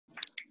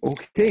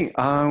Okay,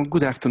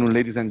 good afternoon,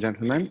 ladies and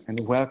gentlemen, and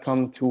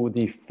welcome to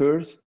the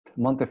first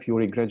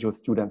Montefiore graduate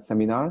student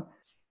seminar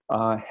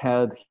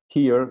held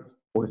here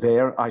or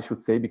there, I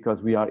should say,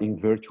 because we are in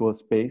virtual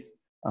space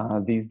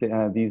these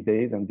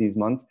days and these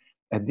months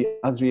at the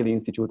Azrieli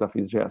Institute of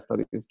Israel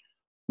Studies.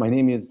 My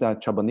name is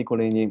Csaba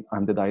Nikolenyi.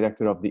 I'm the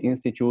director of the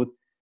Institute,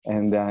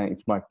 and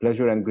it's my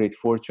pleasure and great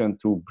fortune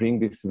to bring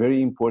this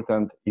very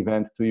important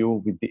event to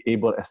you with the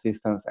able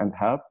assistance and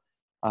help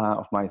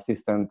of my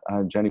assistant,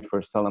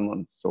 Jennifer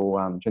Solomon.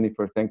 So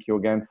Jennifer, thank you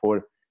again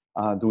for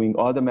doing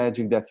all the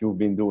magic that you've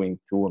been doing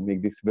to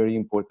make this very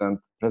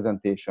important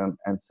presentation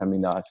and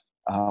seminar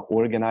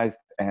organized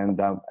and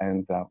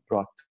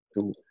brought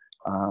to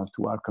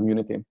our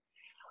community.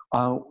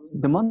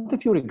 The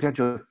Montefiore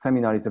Graduate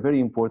Seminar is a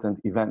very important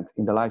event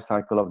in the life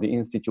cycle of the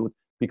Institute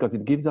because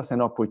it gives us an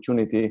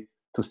opportunity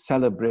to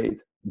celebrate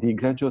the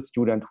graduate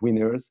student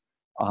winners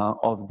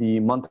of the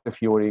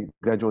Montefiore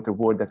Graduate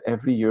Award that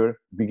every year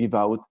we give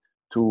out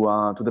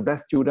to the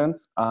best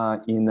students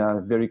in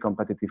a very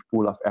competitive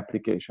pool of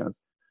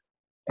applications.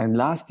 And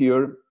last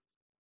year,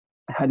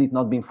 had it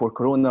not been for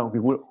Corona, we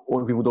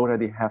would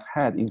already have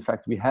had, in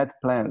fact, we had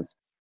plans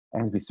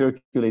and we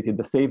circulated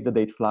the save the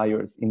date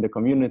flyers in the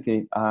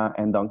community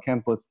and on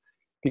campus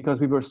because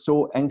we were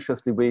so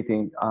anxiously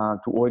waiting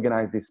to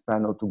organize this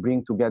panel to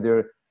bring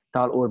together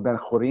Tal-Or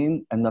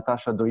Ben-Choreen and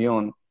Natasha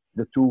Doyon,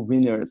 the two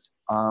winners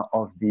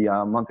of the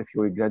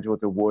Montefiore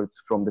Graduate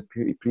Awards from the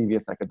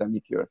previous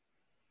academic year.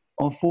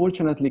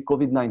 Unfortunately,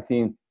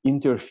 COVID-19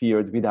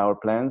 interfered with our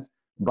plans,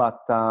 but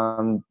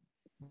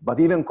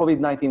even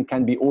COVID-19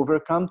 can be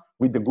overcome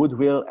with the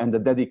goodwill and the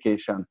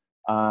dedication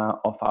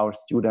of our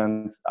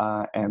students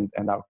and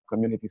our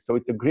community. So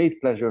it's a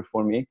great pleasure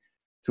for me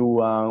to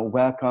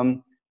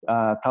welcome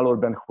Tal-Or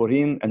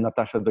Ben-Choreen and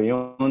Natasha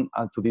Doyon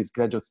to this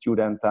graduate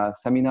student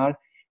seminar,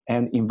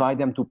 and invite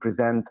them to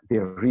present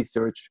their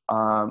research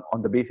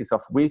on the basis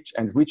of which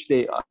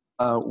they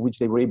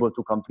were able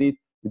to complete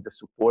with the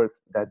support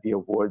that the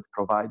award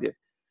provided.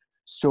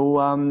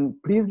 So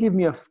please give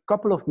me a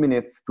couple of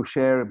minutes to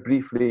share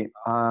briefly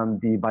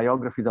the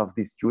biographies of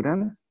these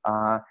students.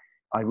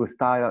 I will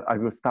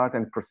start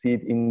and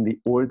proceed in the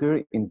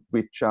order in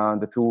which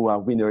the two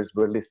winners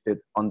were listed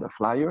on the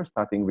flyer,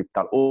 starting with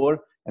Tal-Or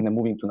and then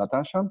moving to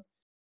Natasha.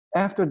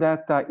 After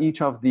that,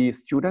 each of the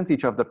students,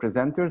 each of the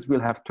presenters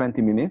will have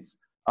 20 minutes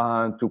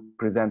to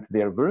present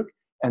their work.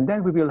 And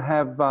then we will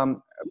have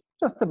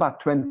just about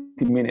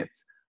 20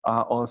 minutes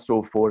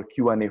also for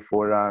Q&A,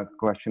 for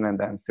question and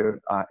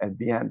answer at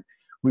the end.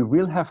 We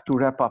will have to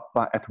wrap up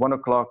at 1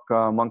 o'clock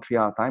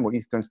Montreal time or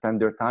Eastern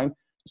Standard Time.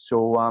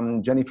 So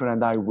Jennifer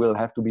and I will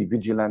have to be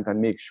vigilant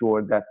and make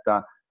sure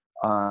that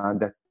all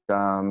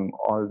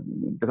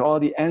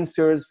the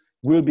answers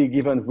will be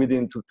given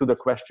to the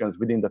questions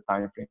within the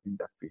time frame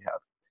that we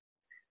have.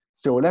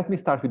 So let me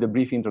start with a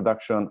brief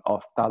introduction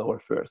of Tal-Or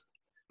first.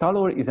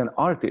 Tal-Or is an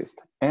artist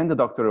and a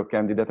doctoral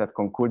candidate at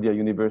Concordia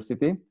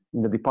University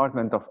in the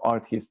Department of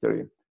Art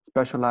History,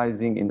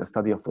 specializing in the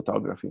study of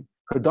photography.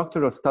 Her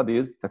doctoral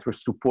studies that were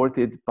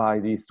supported by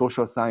the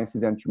Social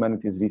Sciences and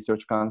Humanities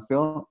Research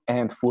Council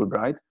and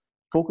Fulbright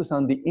focus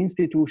on the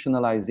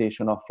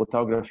institutionalization of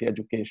photography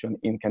education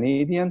in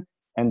Canadian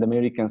and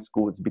American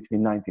schools between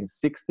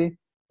 1960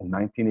 and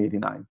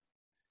 1989.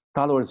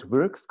 Tal-Or's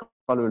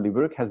scholarly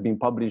work has been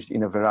published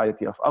in a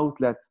variety of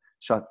outlets,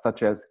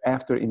 such as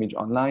After Image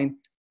Online,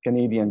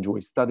 Canadian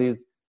Jewish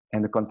Studies,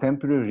 and the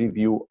Contemporary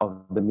Review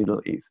of the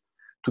Middle East.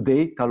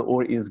 Today,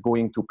 Tal-Or is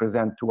going to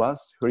present to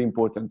us her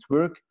important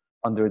work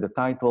under the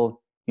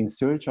title In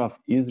Search of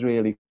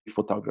Israeli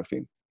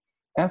Photography.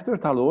 After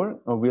Tal-Or,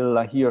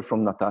 we'll hear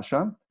from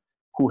Natasha,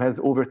 who has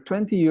over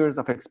 20 years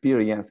of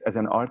experience as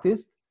an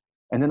artist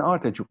and an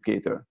art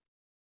educator.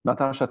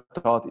 Natasha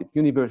taught at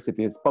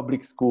universities,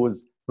 public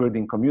schools, worked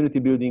in community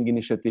building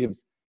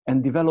initiatives,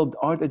 and developed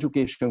art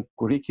education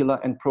curricula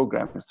and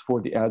programs for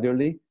the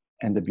elderly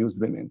and abused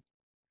women.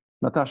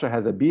 Natasha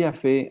has a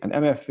BFA, an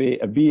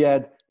MFA, a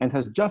B.Ed, and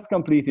has just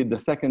completed the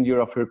second year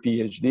of her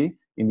Ph.D.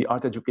 in the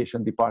art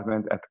education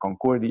department at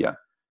Concordia.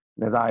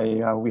 As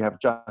we have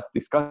just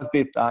discussed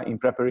it in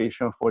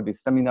preparation for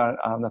this seminar,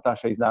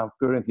 Natasha is now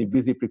currently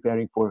busy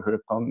preparing for her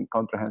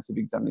comprehensive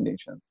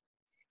examinations.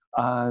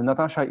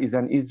 Natasha is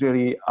an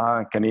Israeli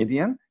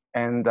Canadian,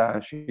 and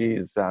she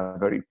is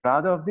very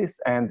proud of this.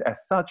 And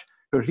as such,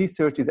 her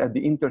research is at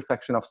the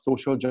intersection of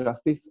social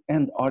justice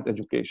and art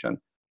education,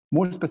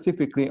 more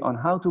specifically on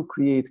how to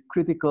create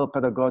critical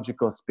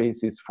pedagogical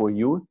spaces for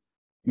youth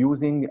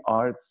using the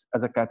arts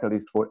as a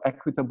catalyst for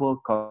equitable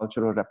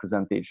cultural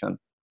representation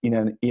in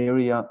an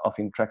area of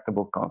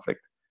intractable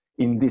conflict.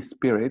 In this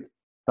spirit,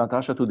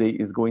 Natasha today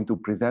is going to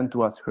present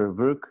to us her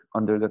work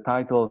under the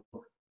title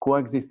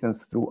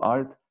Coexistence Through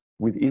Art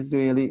with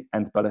Israeli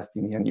and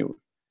Palestinian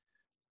Youth.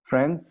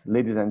 Friends,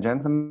 ladies and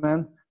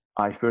gentlemen,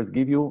 I first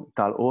give you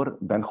Tal-Or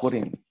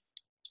Ben-Choreen.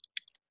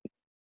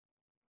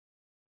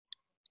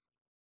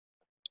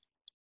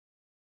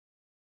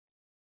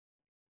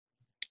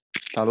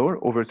 Tal-Or,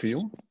 over to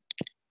you.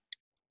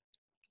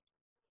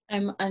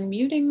 I'm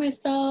unmuting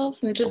myself.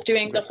 I'm just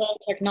doing the whole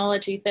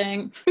technology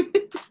thing.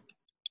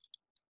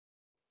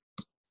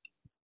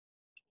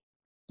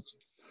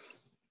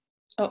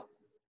 Oh.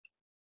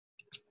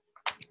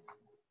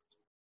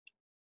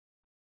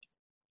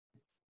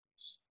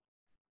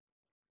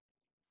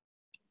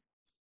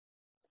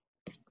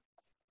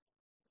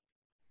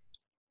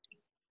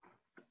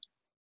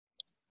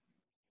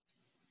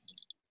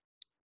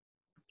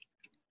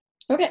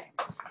 Okay.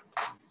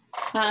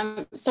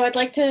 So I'd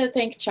like to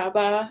thank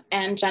Csaba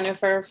and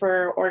Jennifer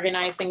for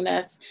organizing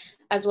this,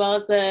 as well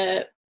as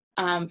the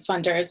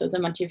funders of the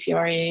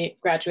Montefiore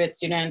Graduate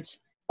Student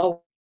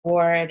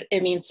Award.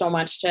 It means so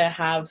much to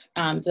have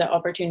the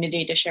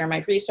opportunity to share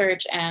my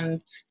research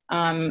and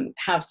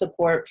have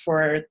support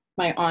for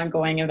my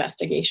ongoing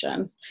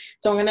investigations.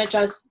 So I'm going to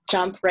just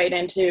jump right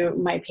into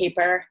my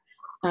paper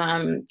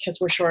because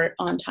we're short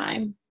on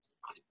time.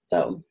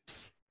 So.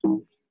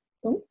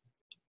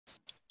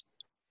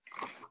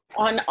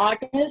 On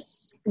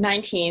August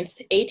 19th,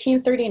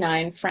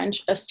 1839,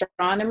 French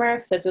astronomer,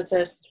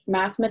 physicist,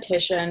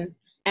 mathematician,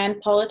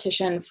 and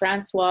politician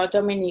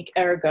François-Dominique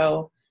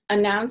Arago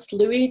announced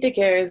Louis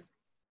Daguerre's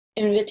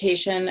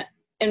invention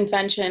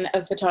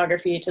of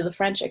photography to the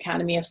French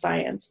Academy of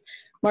Science,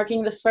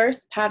 marking the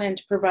first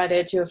patent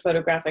provided to a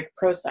photographic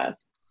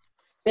process.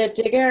 The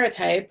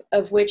daguerreotype,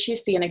 of which you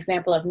see an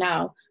example of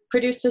now,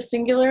 produced a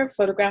singular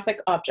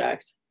photographic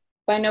object.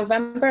 By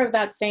November of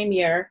that same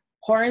year,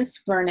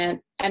 Horace Vernet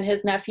and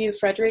his nephew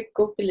Frederic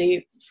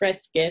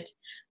Goupil-Fresquet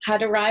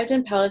had arrived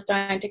in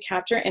Palestine to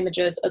capture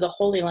images of the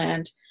Holy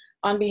Land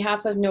on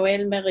behalf of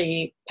Noël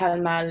Marie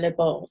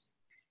Palma-Lebors.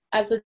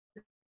 As the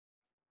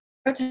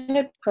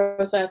daguerreotype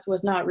process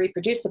was not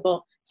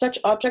reproducible, such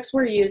objects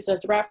were used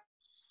as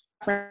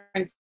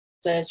references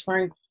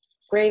for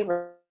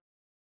engravers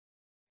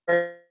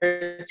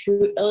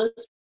who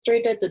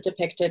illustrated the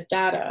depicted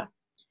data,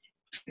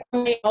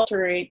 only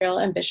altering real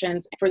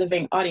ambitions for the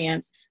viewing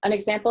audience, an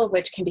example of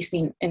which can be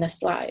seen in this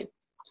slide.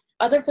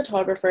 Other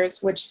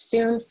photographers would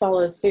soon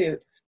follow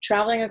suit,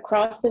 traveling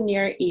across the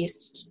Near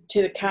East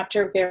to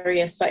capture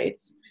various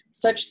sites.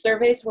 Such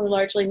surveys were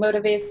largely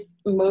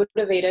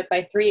motivated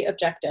by three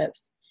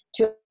objectives: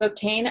 to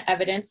obtain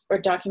evidence or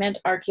document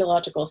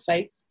archaeological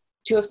sites,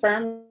 to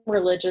affirm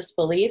religious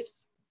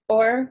beliefs,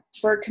 or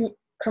for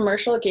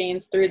commercial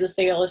gains through the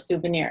sale of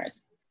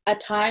souvenirs. At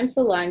times,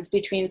 the lines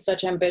between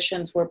such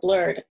ambitions were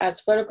blurred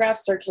as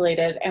photographs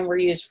circulated and were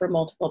used for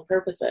multiple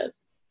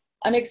purposes.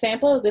 An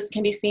example of this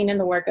can be seen in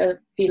the work of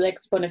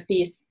Félix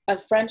Boniface, a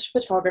French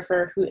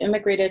photographer who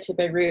immigrated to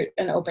Beirut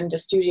and opened a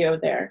studio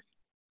there.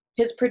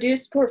 His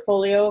produced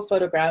portfolio of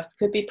photographs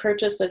could be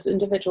purchased as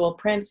individual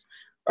prints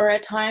or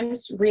at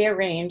times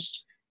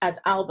rearranged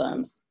as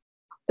albums.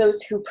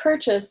 Those who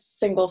purchased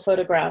single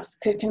photographs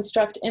could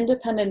construct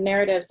independent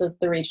narratives of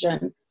the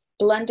region,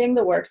 blending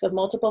the works of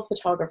multiple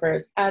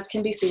photographers, as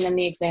can be seen in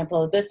the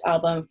example of this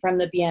album from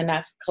the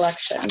BNF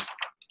collection.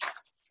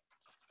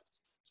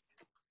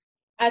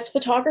 As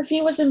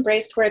photography was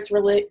embraced for its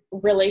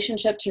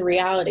relationship to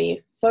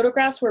reality,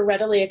 photographs were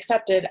readily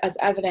accepted as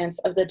evidence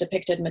of the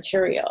depicted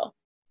material.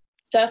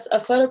 Thus, a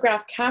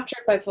photograph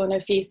captured by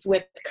Boniface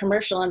with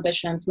commercial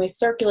ambitions may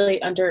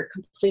circulate under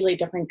completely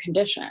different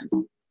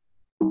conditions.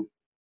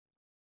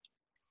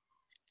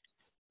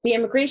 The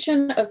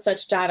immigration of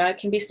such data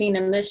can be seen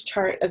in this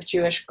chart of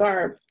Jewish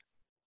garb.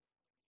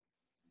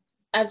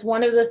 As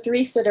one of the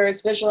three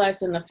sitters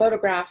visualized in the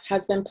photograph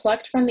has been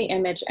plucked from the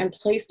image and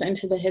placed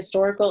into the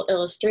historical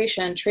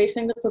illustration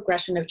tracing the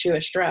progression of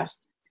Jewish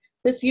dress.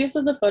 This use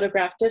of the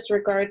photograph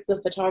disregards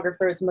the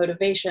photographer's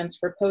motivations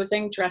for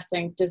posing,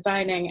 dressing,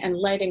 designing, and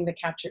lighting the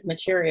captured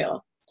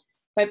material.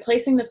 By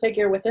placing the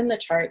figure within the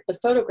chart, the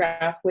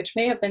photograph, which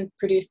may have been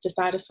produced to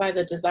satisfy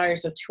the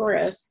desires of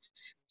tourists,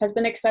 has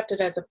been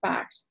accepted as a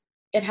fact.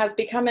 It has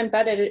become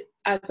embedded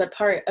as a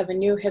part of a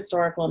new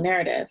historical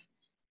narrative.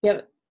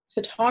 Yet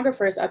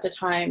photographers at the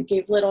time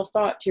gave little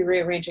thought to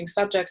rearranging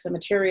subjects and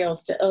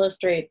materials to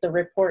illustrate the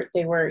report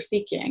they were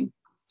seeking.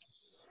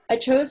 I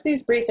chose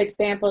these brief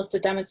examples to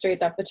demonstrate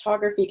that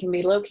photography can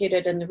be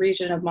located in the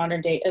region of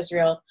modern-day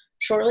Israel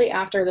shortly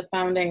after the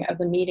founding of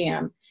the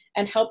medium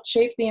and helped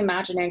shape the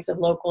imaginings of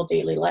local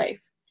daily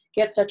life.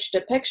 Yet such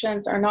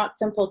depictions are not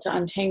simple to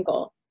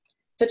untangle.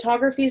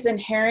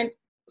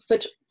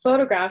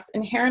 Photographs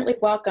inherently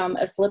welcome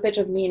a slippage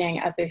of meaning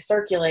as they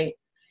circulate,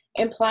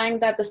 implying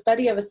that the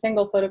study of a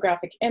single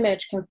photographic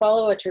image can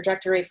follow a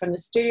trajectory from the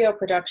studio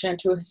production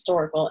to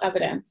historical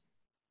evidence.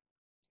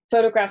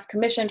 Photographs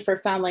commissioned for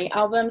family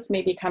albums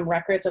may become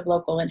records of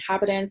local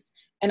inhabitants,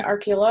 and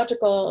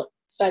archaeological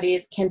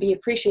studies can be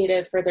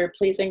appreciated for their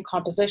pleasing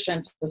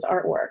compositions as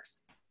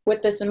artworks.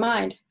 With this in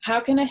mind, how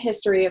can a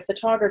history of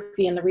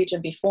photography in the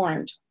region be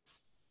formed?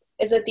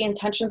 Is it the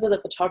intentions of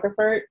the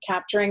photographer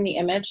capturing the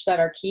image that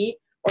are key,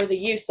 or the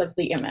use of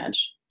the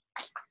image?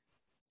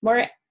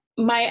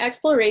 My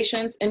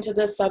explorations into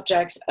the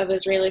subject of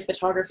Israeli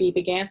photography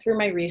began through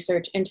my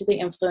research into the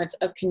influence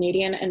of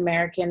Canadian and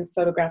American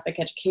photographic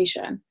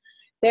education.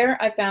 There,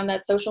 I found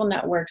that social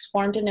networks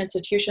formed in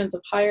institutions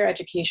of higher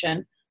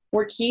education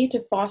were key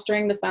to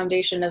fostering the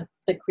foundation of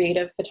the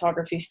creative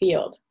photography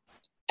field.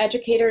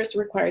 Educators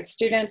required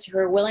students who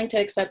were willing to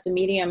accept the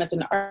medium as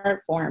an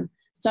art form,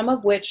 some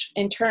of which,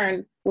 in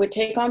turn, would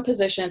take on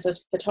positions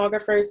as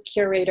photographers,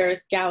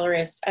 curators,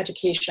 gallerists,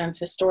 educations,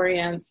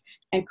 historians,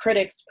 and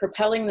critics,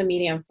 propelling the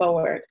medium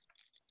forward.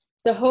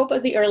 The hope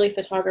of the early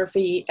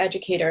photography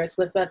educators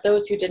was that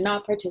those who did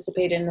not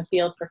participate in the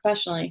field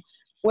professionally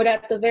would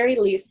at the very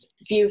least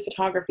view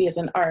photography as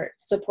an art,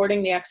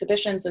 supporting the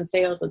exhibitions and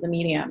sales of the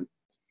medium.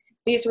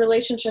 These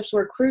relationships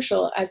were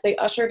crucial as they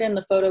ushered in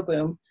the photo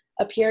boom,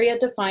 a period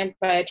defined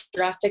by a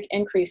drastic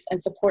increase in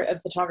support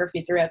of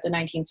photography throughout the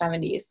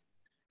 1970s.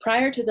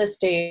 Prior to this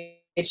stage,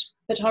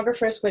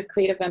 photographers with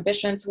creative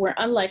ambitions were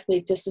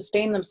unlikely to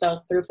sustain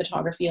themselves through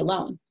photography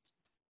alone.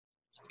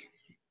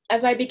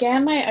 As I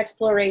began my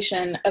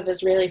exploration of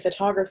Israeli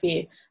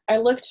photography, I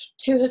looked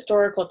to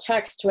historical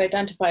texts to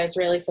identify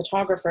Israeli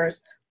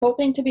photographers,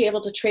 hoping to be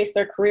able to trace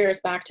their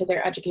careers back to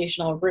their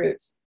educational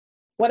roots.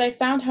 What I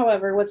found,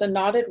 however, was a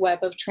knotted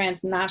web of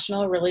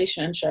transnational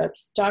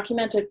relationships,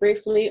 documented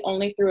briefly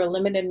only through a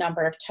limited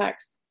number of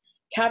texts.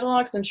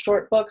 Catalogs and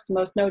short books,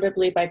 most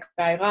notably by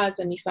Guy Raz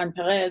and Nissan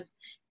Perez,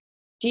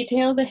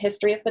 detail the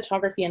history of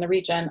photography in the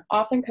region,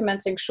 often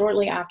commencing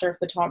shortly after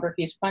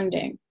photography's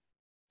funding.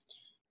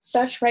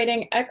 Such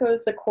writing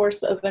echoes the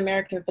course of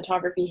American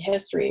photography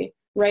history,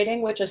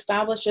 writing which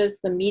establishes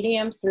the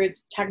medium through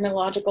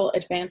technological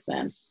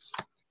advancements.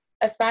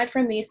 Aside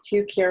from these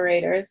two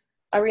curators,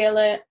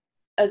 Azrieli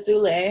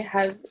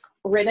has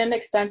written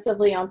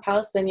extensively on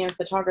Palestinian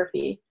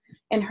photography.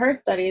 In her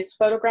studies,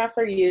 photographs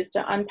are used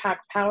to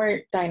unpack power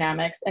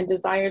dynamics and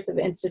desires of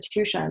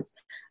institutions,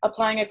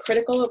 applying a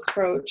critical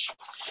approach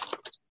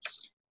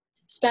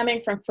stemming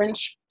from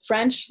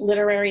French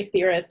literary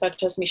theorists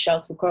such as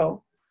Michel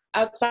Foucault.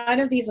 Outside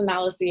of these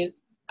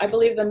analyses, I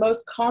believe the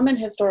most common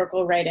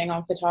historical writing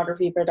on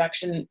photography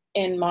production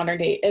in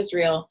modern-day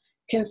Israel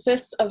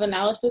consists of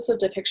analysis of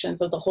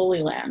depictions of the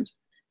Holy Land.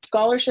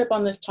 Scholarship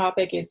on this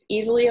topic is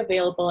easily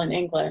available in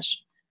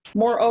English.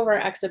 Moreover,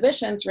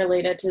 exhibitions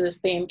related to this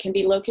theme can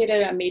be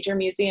located at major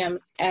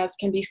museums, as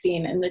can be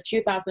seen in the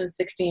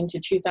 2016 to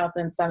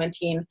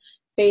 2017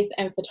 Faith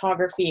and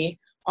Photography,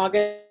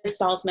 August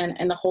Salzman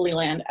and the Holy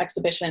Land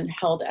exhibition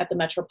held at the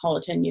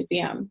Metropolitan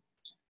Museum.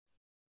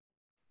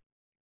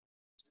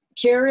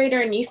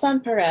 Curator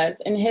Nissan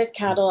Perez, in his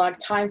catalog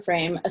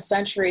Timeframe, A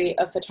Century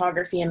of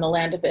Photography in the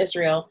Land of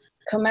Israel,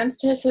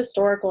 commenced his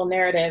historical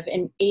narrative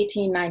in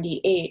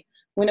 1898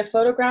 when a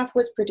photograph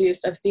was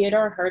produced of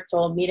Theodor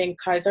Herzl meeting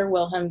Kaiser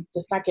Wilhelm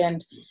II,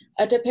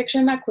 a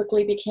depiction that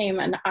quickly became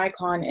an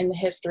icon in the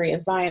history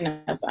of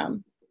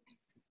Zionism.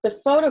 The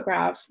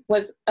photograph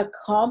was a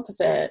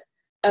composite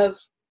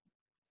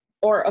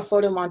or a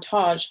photo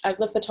montage, as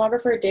the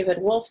photographer David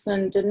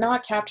Wolfson did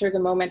not capture the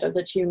moment of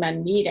the two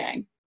men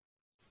meeting.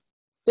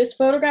 This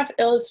photograph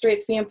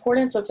illustrates the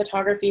importance of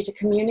photography to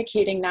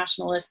communicating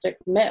nationalistic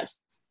myths,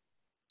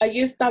 a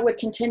use that would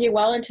continue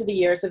well into the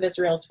years of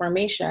Israel's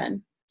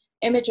formation.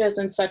 Images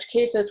in such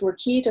cases were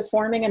key to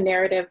forming a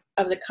narrative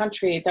of the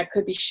country that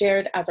could be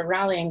shared as a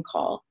rallying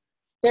call.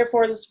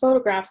 Therefore, this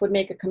photograph would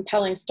make a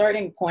compelling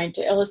starting point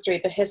to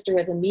illustrate the history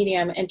of the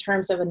medium in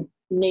terms of a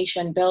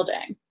nation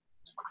building.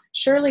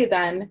 Surely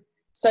then,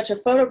 such a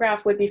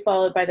photograph would be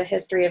followed by the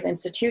history of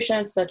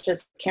institutions such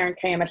as Keren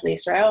Kayemet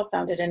L'Israel,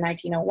 founded in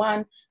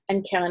 1901,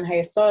 and Keren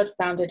HaYesod,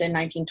 founded in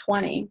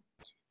 1920.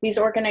 These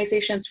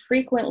organizations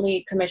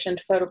frequently commissioned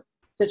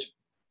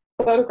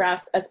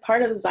photographs as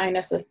part of the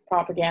Zionist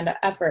propaganda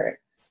effort.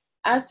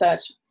 As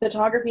such,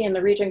 photography in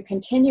the region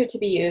continued to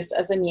be used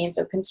as a means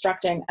of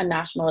constructing a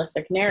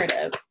nationalistic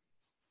narrative.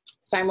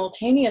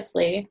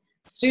 Simultaneously,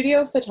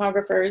 studio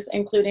photographers,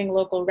 including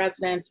local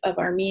residents of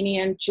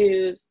Armenian,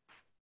 Jews,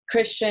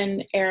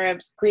 Christian,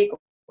 Arabs, Greek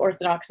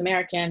Orthodox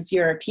Americans,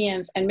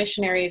 Europeans, and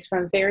missionaries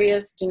from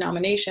various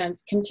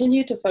denominations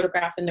continued to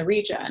photograph in the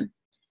region.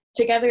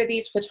 Together,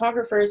 these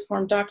photographers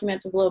formed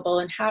documents of local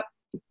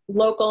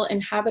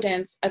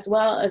inhabitants as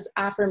well as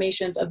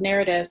affirmations of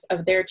narratives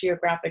of their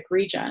geographic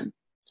region.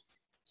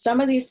 Some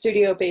of these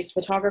studio-based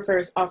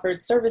photographers offered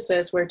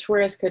services where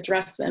tourists could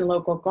dress in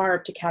local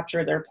garb to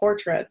capture their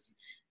portraits.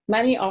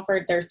 Many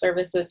offered their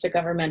services to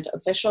government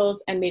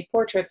officials and made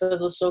portraits of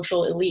the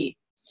social elite.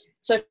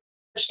 Such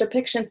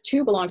depictions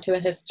too belong to a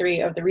history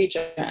of the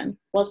region.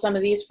 While some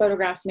of these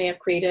photographs may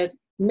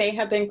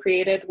have been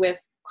created with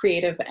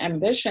creative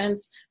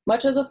ambitions,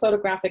 much of the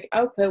photographic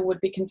output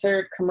would be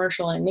considered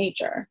commercial in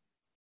nature.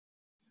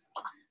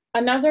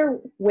 Another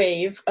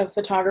wave of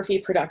photography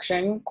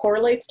production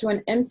correlates to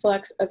an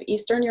influx of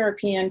Eastern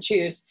European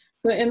Jews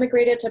who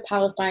immigrated to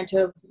Palestine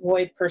to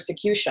avoid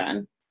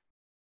persecution.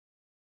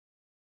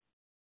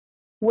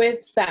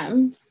 With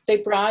them, they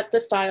brought the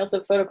styles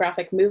of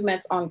photographic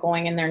movements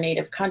ongoing in their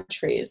native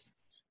countries.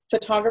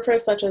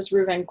 Photographers such as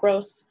Reuven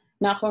Gross,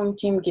 Nahum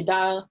Tim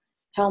Gidal,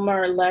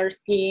 Helmer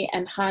Larsky,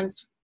 and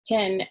Hans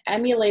Pin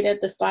emulated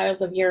the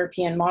styles of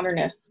European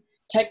modernists,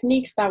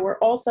 techniques that were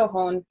also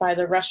honed by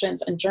the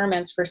Russians and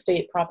Germans for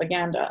state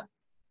propaganda.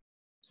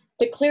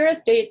 The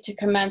clearest date to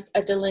commence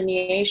a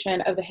delineation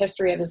of the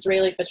history of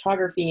Israeli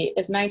photography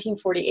is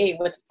 1948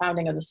 with the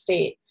founding of the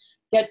state,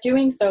 yet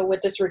doing so would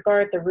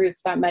disregard the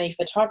roots that many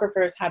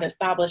photographers had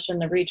established in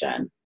the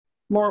region.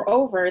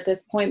 Moreover,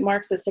 this point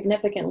marks a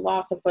significant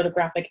loss of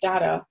photographic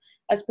data,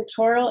 as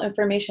pictorial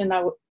information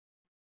that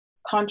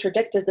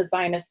contradicted the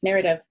Zionist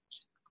narrative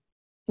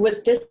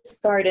was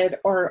discarded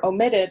or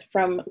omitted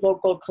from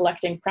local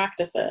collecting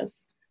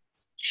practices.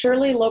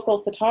 Surely local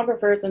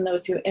photographers and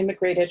those who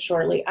immigrated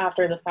shortly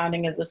after the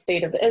founding of the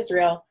State of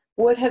Israel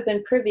would have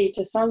been privy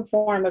to some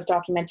form of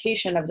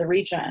documentation of the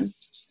region.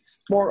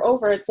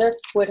 Moreover, this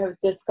would have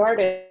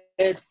discarded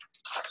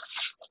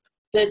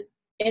the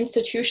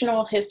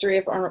institutional history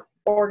of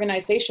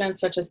organizations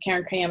such as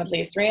Keren Kayemet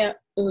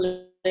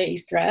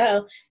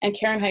Israel and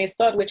Keren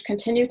HaYesod, which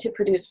continue to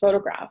produce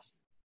photographs.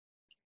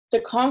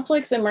 The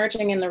conflicts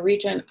emerging in the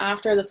region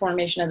after the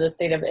formation of the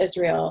State of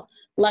Israel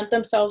lent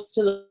themselves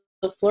to the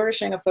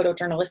flourishing of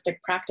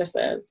photojournalistic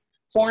practices.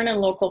 Foreign and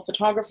local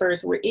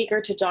photographers were eager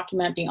to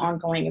document the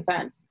ongoing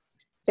events.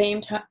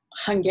 Famed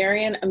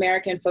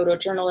Hungarian-American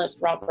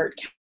photojournalist Robert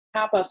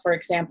Capa, for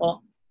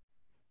example,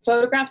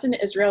 photographed in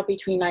Israel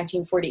between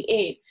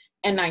 1948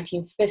 and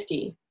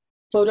 1950.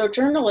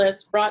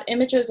 Photojournalists brought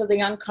images of the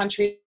young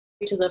country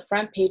to the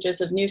front pages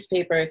of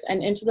newspapers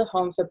and into the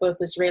homes of both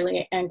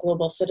Israeli and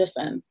global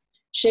citizens,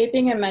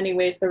 shaping in many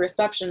ways the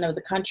reception of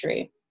the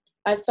country.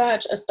 As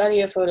such, a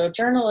study of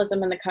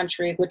photojournalism in the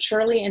country would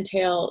surely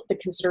entail the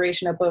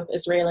consideration of both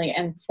Israeli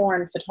and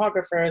foreign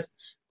photographers,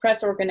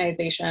 press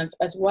organizations,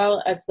 as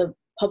well as the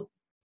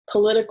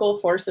political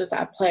forces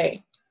at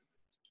play.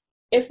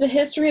 If the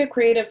history of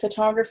creative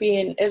photography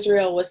in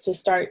Israel was to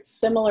start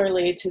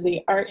similarly to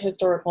the art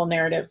historical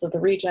narratives of the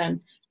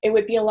region, it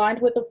would be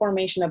aligned with the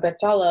formation of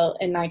Bezalel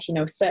in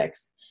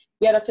 1906,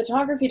 yet a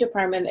photography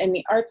department in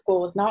the art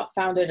school was not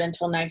founded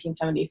until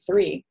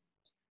 1973.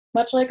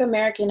 Much like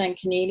American and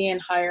Canadian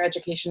higher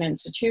education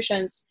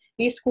institutions,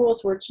 these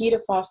schools were key to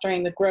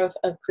fostering the growth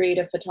of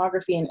creative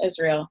photography in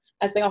Israel,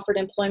 as they offered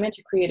employment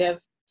to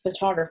creative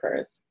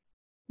photographers.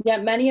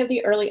 Yet many of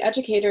the early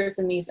educators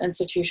in these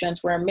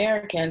institutions were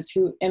Americans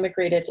who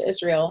immigrated to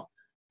Israel,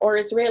 or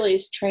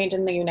Israelis trained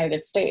in the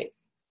United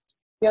States.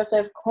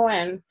 Yosef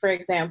Cohen, for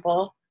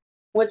example,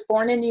 was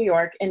born in New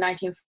York in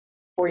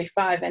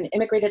 1945 and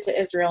immigrated to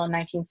Israel in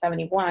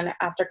 1971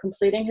 after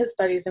completing his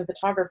studies in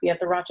photography at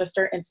the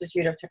Rochester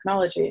Institute of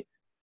Technology.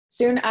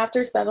 Soon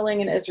after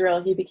settling in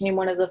Israel, he became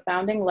one of the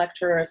founding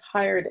lecturers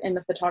hired in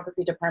the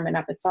photography department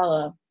at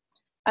Bezalel.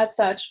 As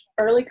such,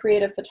 early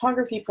creative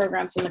photography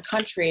programs in the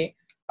country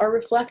are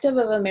reflective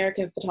of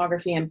American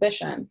photography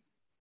ambitions.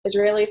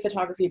 Israeli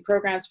photography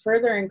programs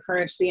further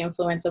encourage the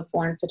influence of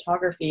foreign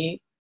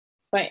photography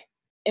by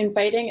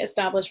inviting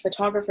established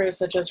photographers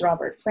such as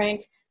Robert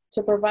Frank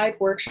to provide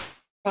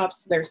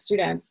workshops to their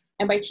students,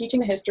 and by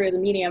teaching the history of the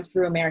medium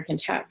through American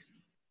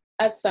texts.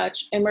 As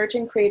such,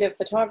 emerging creative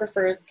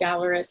photographers,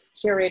 gallerists,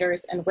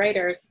 curators, and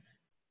writers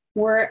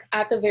were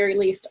at the very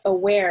least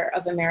aware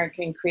of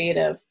American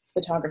creative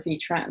photography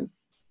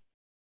trends.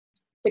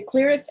 The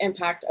clearest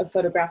impact of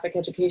photographic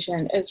education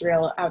in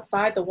Israel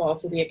outside the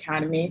walls of the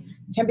academy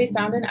can be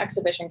found in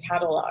exhibition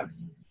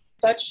catalogs.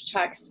 Such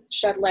texts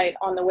shed light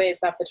on the ways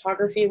that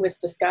photography was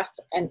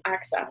discussed and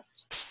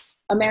accessed.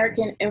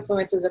 American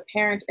influence is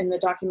apparent in the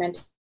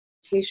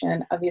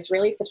documentation of the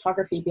Israeli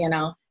Photography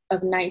Biennale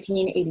of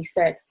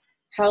 1986,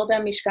 held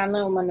at Mishkan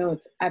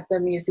LeUmanut at the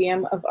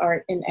Museum of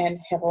Art in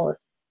En Herod.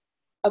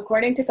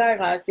 According to Guy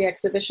Raz, the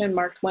exhibition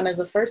marked one of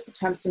the first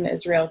attempts in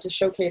Israel to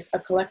showcase a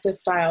collective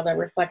style that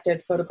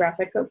reflected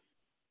photographic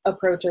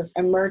approaches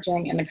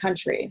emerging in the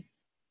country.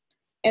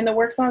 In the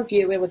works on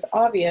view, it was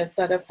obvious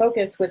that a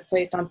focus was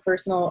placed on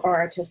personal or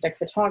artistic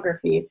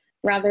photography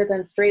rather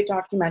than straight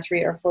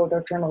documentary or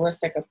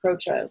photojournalistic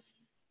approaches.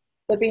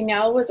 The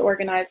Biennale was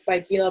organized by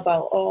Gila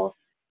Bar-Or,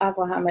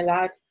 Avraham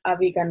Elat,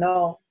 Avi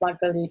Ganor,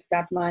 Margalit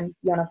Gatman,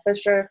 Yona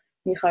Fisher,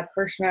 Micha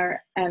Kirshner,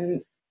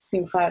 and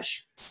Simcha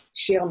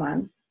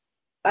Shirman.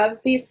 Of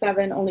these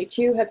 7, only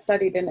 2 had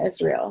studied in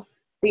Israel.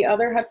 The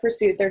other had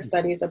pursued their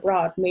studies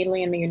abroad,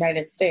 mainly in the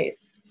United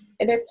States.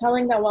 It is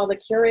telling that while the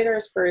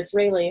curators were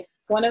Israeli,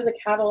 one of the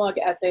catalog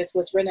essays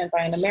was written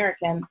by an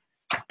American,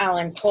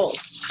 Alan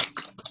Colts.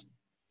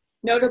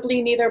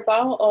 Notably, neither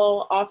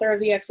Bar-Or, author of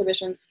the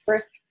exhibition's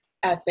first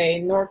essay,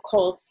 nor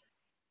Colts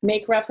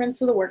make reference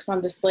to the works on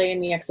display in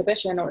the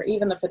exhibition or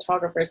even the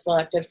photographers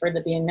selected for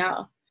the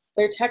Biennale.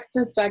 Their text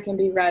instead can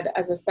be read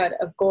as a set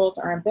of goals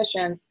or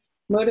ambitions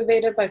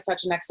motivated by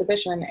such an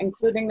exhibition,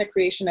 including the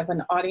creation of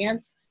an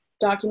audience,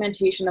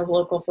 documentation of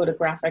local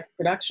photographic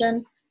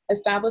production,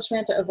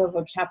 establishment of a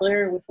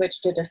vocabulary with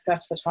which to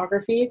discuss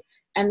photography,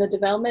 and the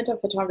development of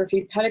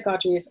photography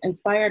pedagogies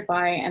inspired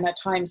by and at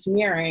times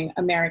mirroring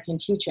American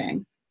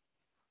teaching.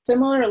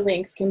 Similar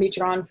links can be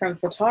drawn from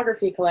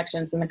photography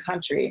collections in the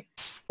country.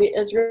 The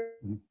Israel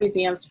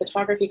Museum's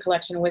photography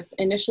collection was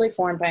initially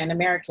formed by an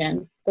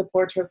American, the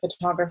portrait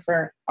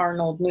photographer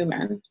Arnold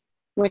Newman.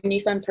 When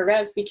Nissan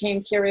Perez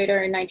became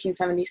curator in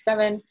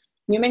 1977,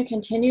 Newman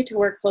continued to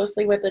work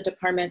closely with the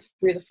department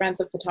through the Friends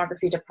of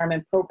Photography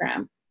Department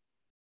program.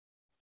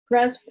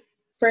 Perez,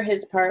 for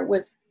his part,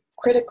 was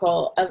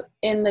critical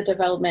in the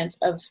development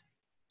of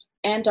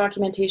and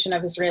documentation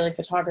of Israeli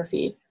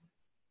photography.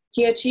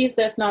 He achieved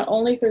this not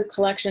only through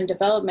collection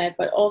development,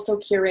 but also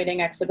curating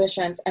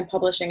exhibitions and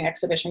publishing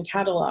exhibition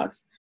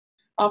catalogs,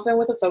 often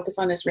with a focus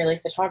on Israeli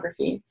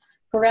photography.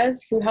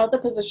 Perez, who held the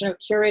position of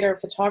curator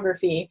of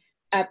photography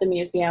at the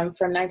museum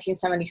from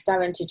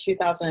 1977 to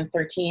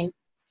 2013,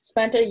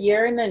 spent a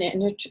year in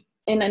an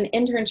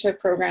internship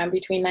program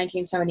between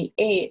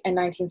 1978 and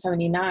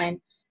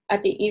 1979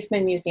 at the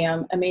Eastman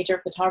Museum, a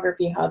major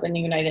photography hub in the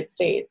United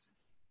States.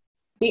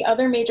 The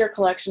other major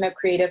collection of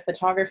creative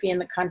photography in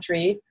the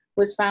country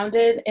was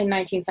founded in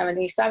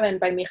 1977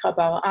 by Micha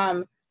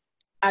Bar-Am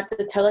at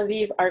the Tel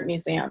Aviv Art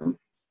Museum.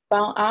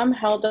 Bar-Am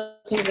held the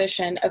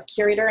position of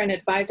curator and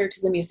advisor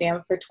to the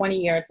museum for 20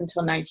 years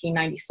until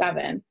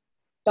 1997.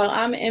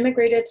 Bar-Am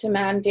immigrated to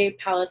Mandate,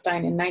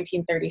 Palestine in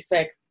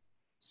 1936.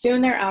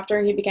 Soon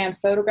thereafter, he began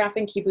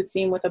photographing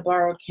kibbutzim with a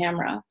borrowed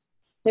camera.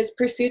 His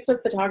pursuits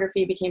of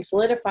photography became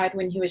solidified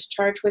when he was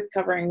charged with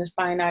covering the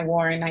Sinai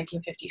War in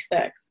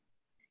 1956.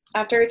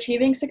 After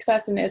achieving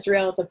success in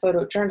Israel as a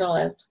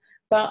photojournalist,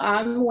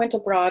 Bar-Am went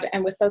abroad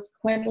and was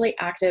subsequently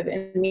active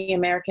in the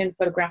American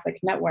Photographic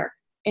Network.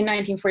 In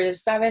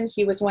 1947,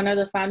 he was one of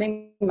the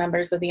founding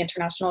members of the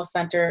International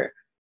Center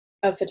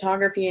of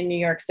Photography in New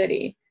York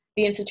City.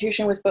 The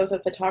institution was both a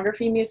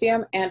photography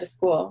museum and a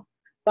school.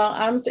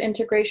 Bar-Am's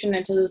integration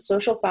into the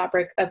social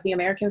fabric of the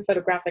American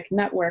Photographic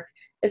Network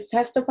is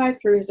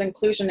testified through his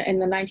inclusion in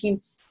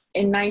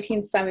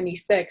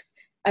 1976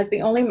 as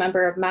the only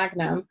member of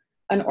Magnum,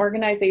 an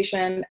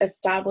organization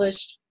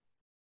established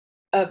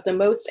of the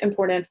most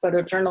important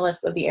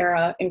photojournalists of the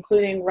era,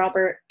 including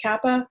Robert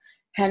Capa,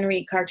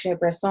 Henry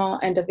Cartier-Bresson,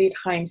 and David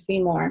Chaim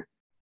Seymour.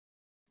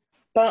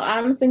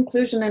 Bar-Am's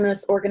inclusion in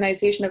this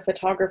organization of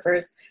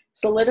photographers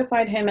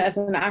solidified him as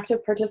an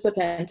active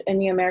participant in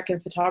the American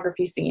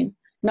photography scene,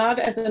 not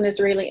as an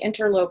Israeli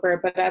interloper,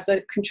 but as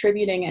a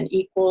contributing and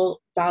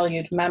equal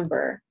valued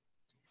member.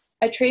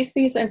 I trace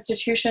these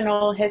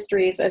institutional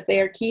histories as they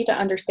are key to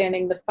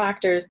understanding the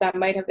factors that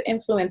might have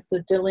influenced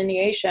the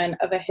delineation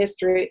of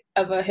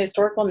a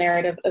historical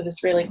narrative of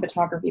Israeli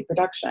photography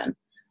production.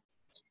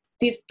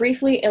 These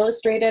briefly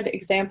illustrated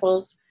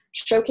examples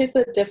showcase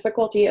the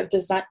difficulty of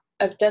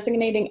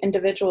designating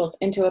individuals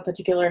into a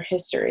particular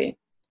history.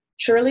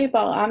 Surely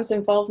Bar-Am's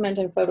involvement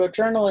in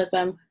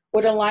photojournalism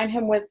would align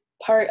him with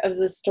part of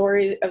the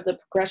story of the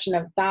progression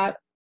of that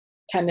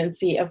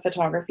tendency of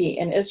photography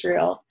in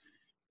Israel.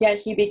 Yet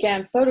he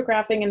began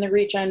photographing in the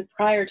region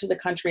prior to the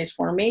country's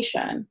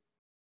formation.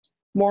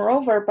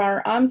 Moreover,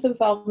 Bar-Am's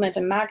involvement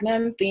in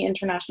Magnum, the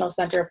International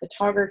Center of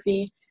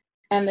Photography,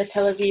 and the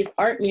Tel Aviv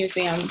Art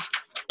Museum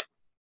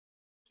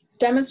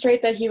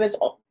demonstrate that he was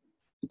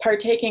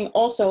partaking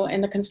also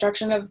in the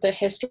construction of the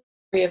history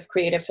of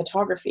creative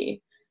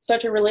photography.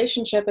 Such a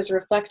relationship is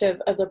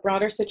reflective of the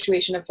broader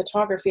situation of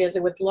photography as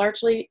it was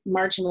largely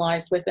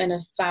marginalized within an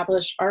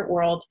established art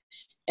world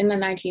in the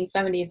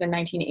 1970s and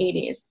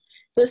 1980s.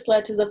 This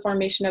led to the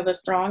formation of a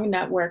strong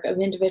network of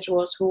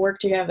individuals who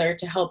worked together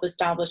to help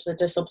establish the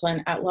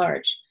discipline at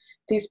large.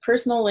 These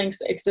personal links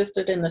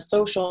existed in the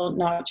social,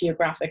 not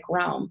geographic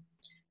realm.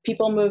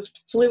 People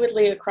moved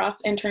fluidly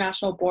across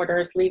international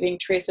borders, leaving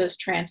traces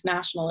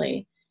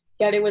transnationally.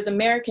 Yet it was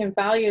American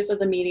values of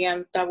the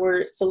medium that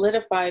were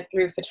solidified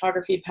through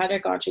photography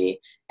pedagogy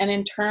and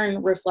in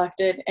turn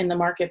reflected in the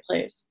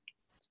marketplace.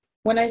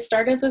 When I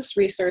started this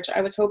research,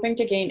 I was hoping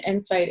to gain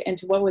insight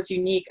into what was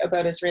unique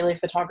about Israeli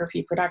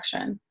photography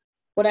production.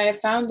 What I have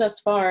found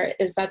thus far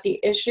is that the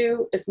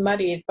issue is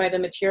muddied by the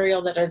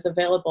material that is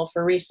available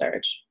for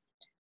research.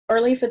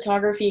 Early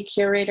photography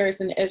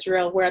curators in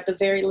Israel were at the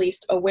very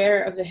least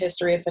aware of the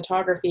history of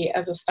photography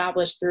as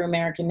established through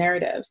American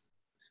narratives.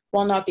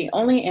 While not the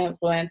only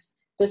influence,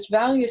 this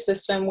value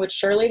system would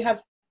surely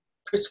have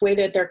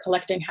persuaded their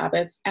collecting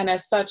habits and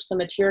as such the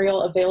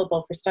material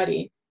available for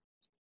study.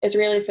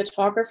 Israeli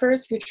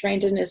photographers who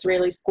trained in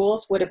Israeli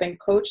schools would have been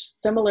coached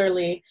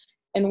similarly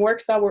in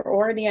works that were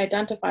already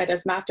identified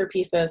as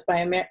masterpieces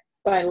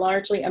by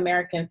largely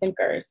American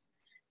thinkers.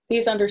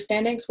 These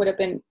understandings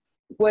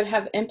would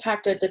have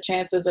impacted the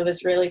chances of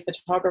Israeli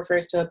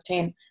photographers to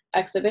obtain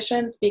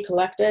exhibitions, be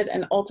collected,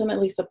 and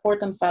ultimately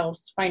support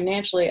themselves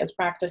financially as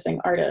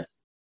practicing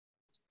artists.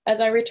 As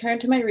I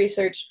returned to my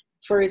research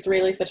for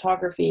Israeli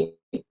photography,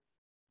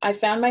 I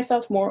found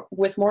myself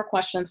with more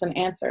questions than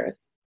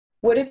answers.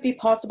 Would it be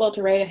possible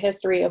to write a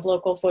history of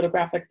local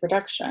photographic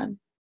production?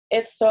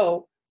 If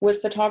so, would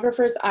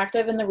photographers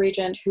active in the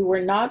region who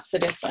were not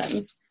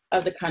citizens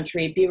of the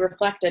country be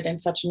reflected in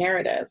such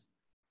narrative?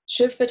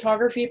 Should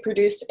photography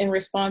produced in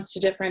response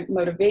to different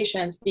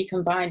motivations be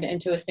combined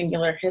into a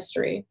singular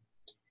history?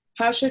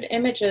 How should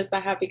images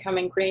that have become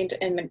ingrained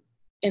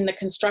in the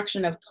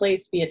construction of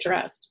place be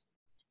addressed?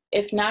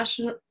 If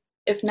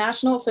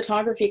national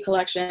photography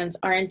collections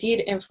are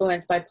indeed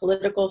influenced by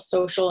political,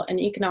 social, and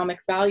economic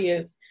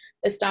values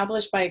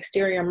established by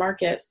exterior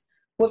markets,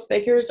 what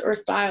figures or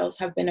styles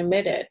have been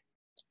omitted?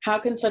 How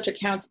can such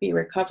accounts be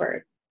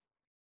recovered?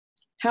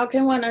 How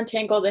can one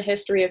untangle the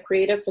history of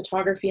creative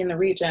photography in the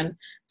region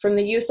from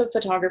the use of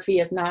photography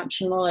as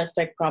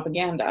nationalistic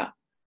propaganda?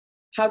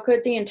 How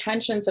could the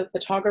intentions of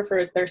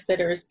photographers, their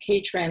sitters,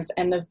 patrons,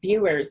 and the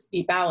viewers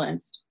be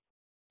balanced?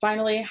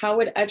 Finally, how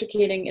would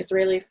educating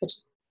Israeli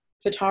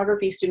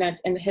photography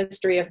students in the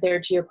history of their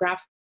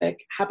geographic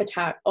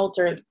habitat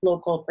alter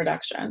local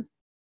production?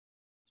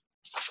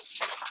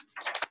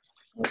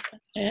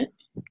 That's it.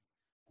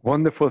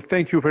 Wonderful.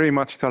 Thank you very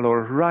much,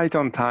 Tal-Or. Right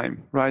on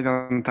time, right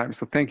on time.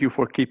 So thank you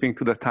for keeping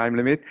to the time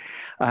limit.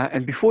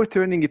 And before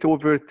turning it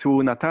over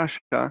to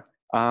Natasha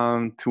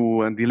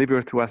to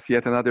deliver to us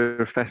yet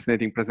another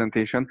fascinating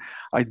presentation,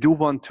 I do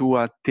want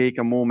to take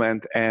a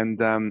moment and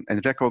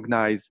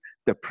recognize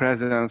the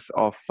presence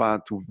of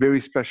two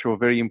very special,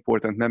 very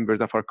important members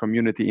of our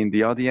community in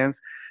the audience.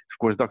 Of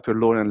course, Dr.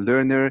 Lauren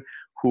Lerner,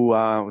 who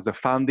was a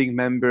founding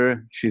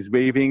member. She's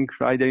waving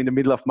right there in the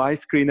middle of my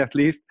screen, at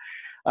least.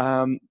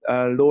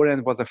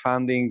 Lauren was a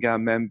founding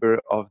member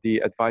of the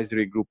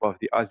advisory group of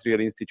the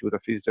Azrieli Institute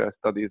of Israel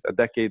Studies a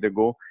decade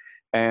ago.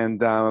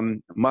 And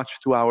much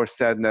to our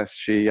sadness,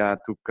 she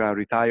took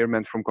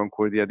retirement from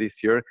Concordia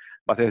this year.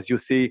 But as you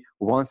see,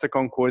 once a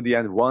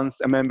Concordian, once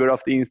a member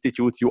of the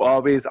Institute, you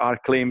always are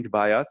claimed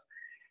by us.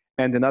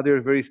 And another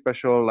very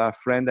special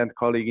friend and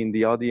colleague in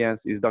the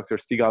audience is Dr.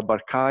 Csaba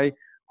Nikolenyi,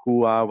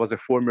 who was a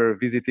former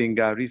visiting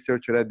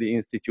researcher at the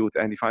Institute.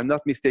 And if I'm not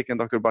mistaken,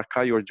 Dr.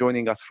 Nikolenyi, you're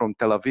joining us from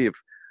Tel Aviv.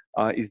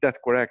 Is that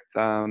correct?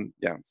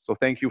 Yeah, so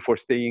thank you for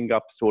staying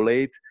up so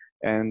late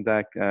and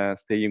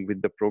staying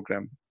with the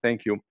program.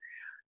 Thank you.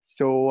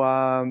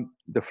 So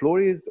the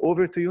floor is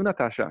over to you,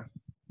 Natasha.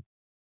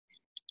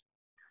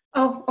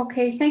 Oh,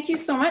 okay. Thank you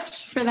so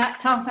much for that,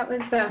 Tal.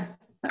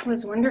 That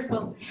was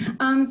wonderful.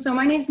 So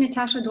my name is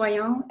Natasha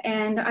Doyon,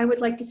 and I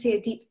would like to say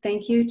a deep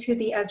thank you to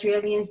the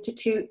Azrieli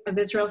Institute of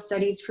Israel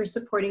Studies for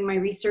supporting my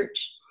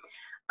research.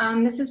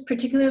 This is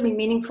particularly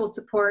meaningful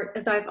support,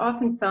 as I've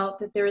often felt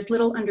that there is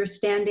little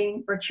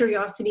understanding or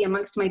curiosity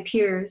amongst my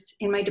peers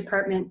in my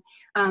department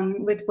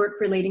with work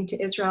relating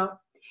to Israel.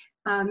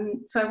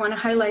 So I want to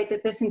highlight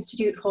that this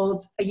institute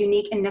holds a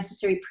unique and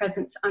necessary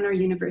presence on our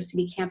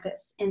university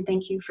campus, and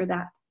thank you for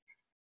that.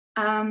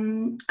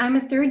 I'm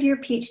a third-year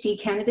Ph.D.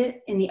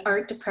 candidate in the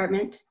art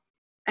department,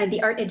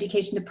 the art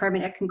education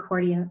department at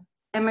Concordia.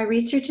 And my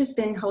research has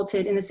been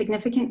halted in a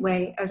significant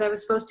way, as I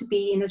was supposed to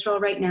be in Israel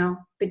right now,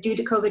 but due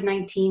to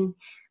COVID-19,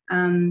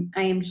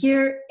 I am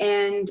here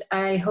and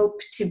I hope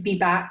to be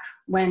back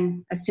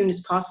as soon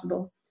as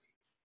possible.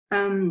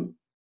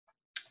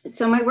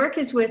 So my work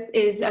is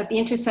at the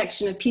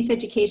intersection of peace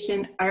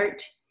education,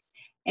 art,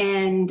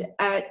 and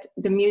at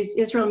the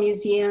Israel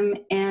Museum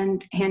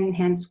and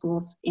hand-in-hand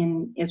schools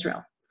in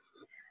Israel.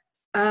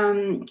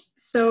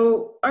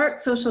 So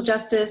art, social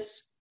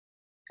justice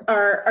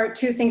are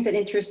two things that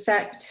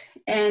intersect.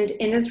 And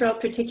in Israel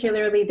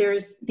particularly,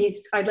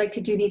 I'd like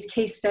to do these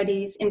case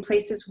studies in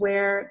places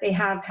where they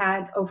have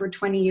had over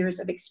 20 years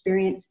of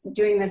experience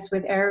doing this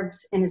with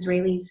Arabs and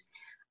Israelis,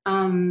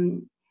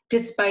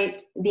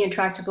 despite the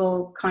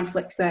intractable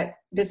conflicts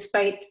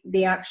despite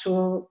the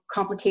actual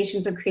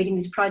complications of creating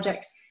these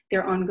projects,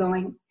 they're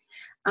ongoing.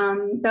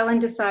 Bell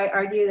and Desai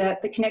argue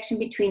that the connection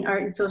between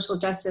art and social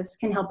justice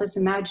can help us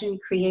imagine,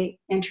 create,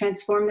 and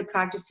transform the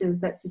practices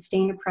that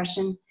sustain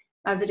oppression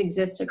as it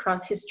exists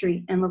across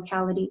history and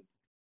locality.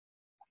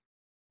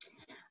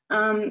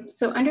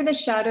 So under the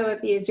shadow of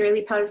the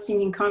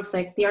Israeli-Palestinian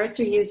conflict, the arts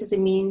are used as a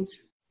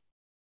means.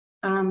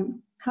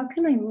 How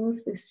can I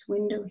move this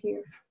window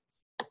here?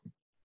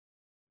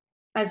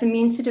 As a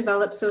means to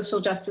develop social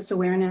justice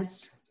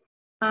awareness.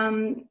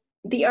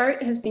 The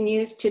art has been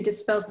used to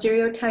dispel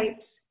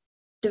stereotypes,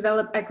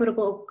 develop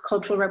equitable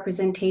cultural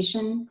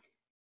representation,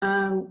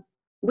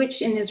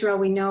 which in Israel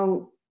we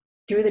know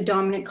through the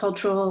dominant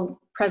cultural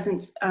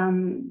presence,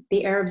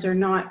 the Arabs are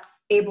not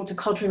able to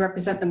culturally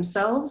represent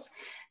themselves,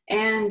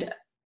 and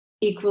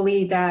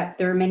equally that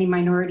there are many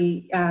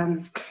minority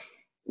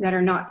that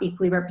are not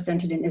equally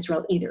represented in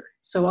Israel either.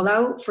 So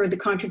allow for the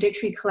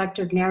contradictory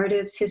collective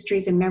narratives,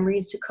 histories, and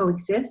memories to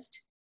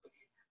coexist.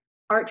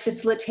 Art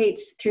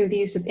facilitates through the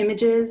use of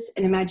images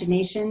and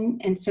imagination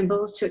and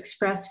symbols to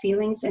express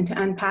feelings and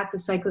to unpack the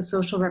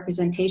psychosocial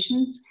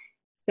representations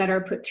that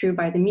are put through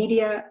by the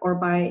media or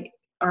by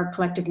our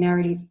collective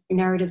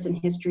narratives and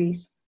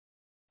histories.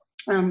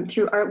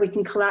 Through art, we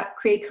can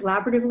create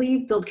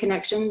collaboratively, build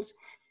connections,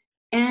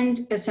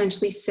 and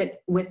essentially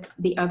sit with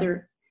the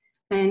other.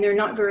 And there are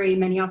not very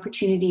many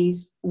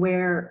opportunities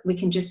where we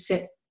can just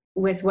sit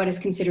with what is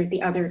considered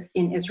the other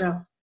in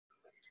Israel.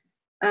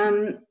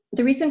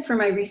 The reason for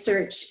my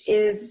research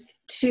is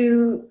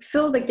to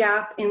fill the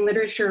gap in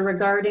literature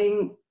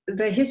regarding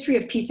the history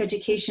of peace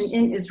education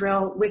in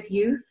Israel with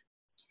youth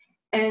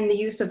and the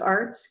use of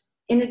arts,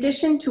 in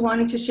addition to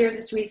wanting to share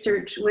this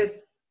research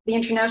with the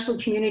international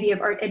community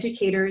of art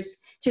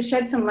educators to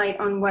shed some light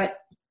on what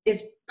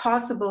is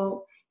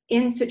possible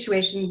in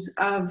situations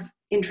of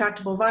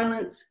intractable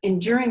violence,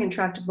 enduring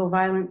intractable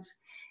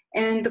violence,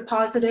 and the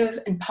positive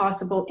and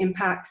possible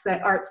impacts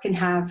that arts can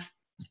have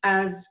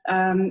as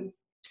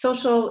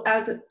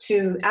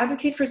to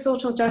advocate for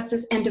social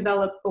justice and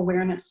develop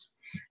awareness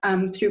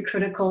through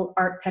critical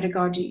art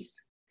pedagogies.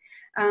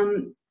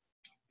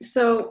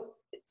 So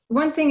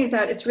one thing is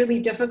that it's really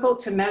difficult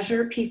to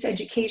measure peace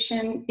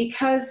education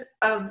because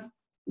of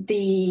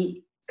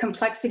the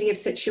complexity of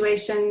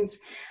situations.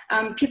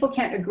 People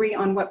can't agree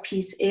on what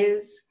peace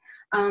is.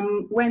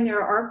 When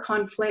there are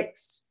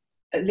conflicts,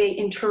 they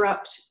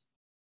interrupt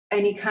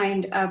any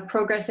kind of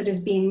progress that is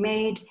being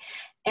made.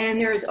 And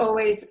there is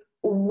always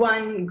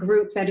one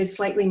group that is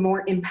slightly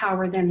more in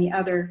power than the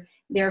other.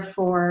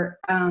 Therefore,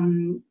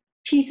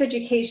 peace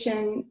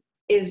education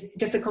is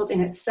difficult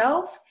in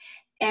itself.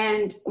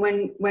 And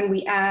when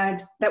we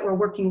add that we're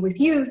working with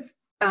youth,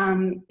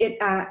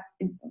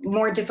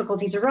 more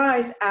difficulties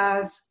arise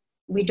as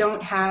we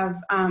don't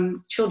have,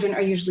 children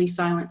are usually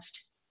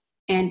silenced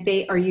and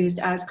they are used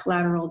as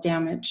collateral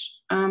damage.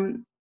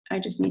 I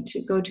just need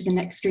to go to the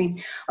next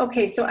screen.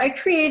 Okay, so I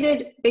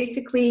created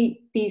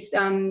basically these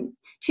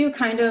two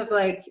kind of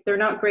like, they're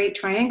not great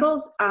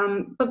triangles,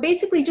 but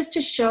basically just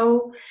to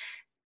show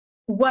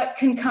what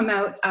can come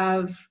out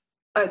of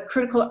a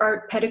critical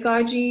art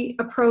pedagogy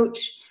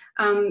approach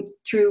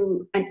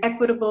through an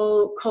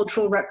equitable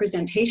cultural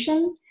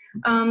representation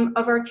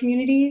of our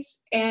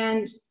communities,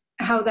 and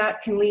how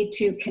that can lead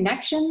to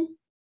connection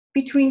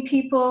between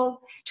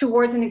people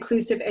towards an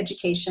inclusive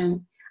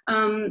education.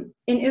 In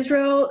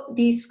Israel,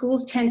 these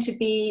schools tend to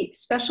be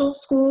special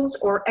schools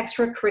or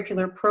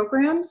extracurricular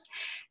programs.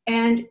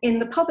 And in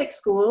the public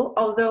school,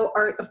 although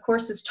art, of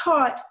course, is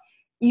taught,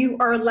 you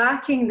are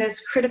lacking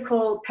this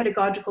critical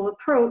pedagogical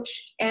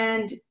approach.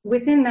 And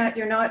within that,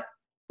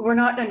 we're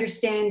not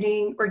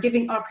understanding or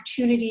giving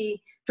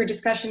opportunity for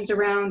discussions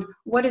around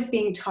what is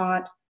being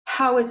taught,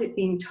 how is it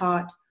being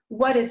taught,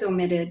 what is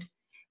omitted,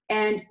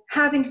 and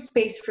having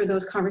space for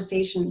those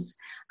conversations.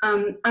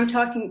 I'm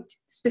talking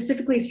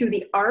specifically through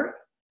the art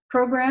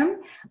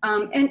program,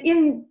 and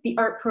in the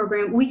art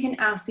program, we can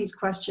ask these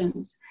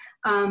questions.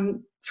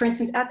 For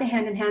instance, at the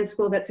Hand in Hand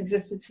School that's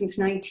existed since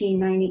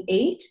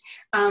 1998,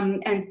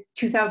 and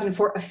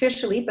 2004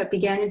 officially, but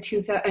began in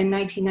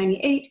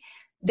 1998,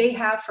 they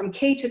have from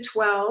K to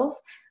 12,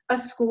 a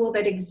school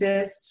that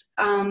exists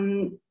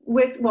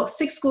with, well,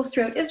 6 schools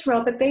throughout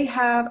Israel, but they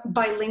have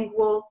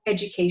bilingual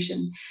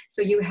education.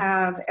 So you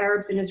have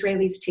Arabs and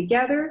Israelis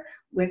together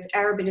with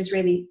Arab and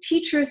Israeli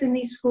teachers in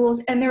these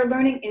schools, and they're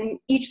learning in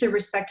each their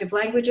respective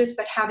languages,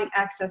 but having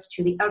access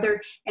to the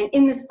other. And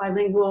in this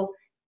bilingual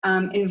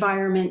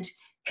environment,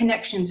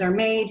 connections are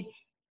made,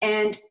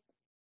 and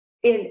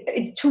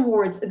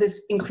towards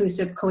this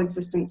inclusive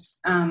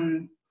coexistence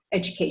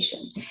education.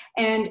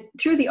 And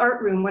through the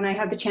art room, when I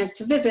had the chance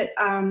to visit,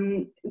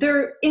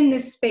 they're in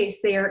this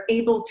space, they are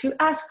able to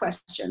ask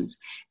questions.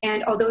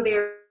 And although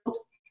they're able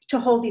to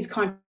hold these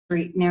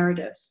contrary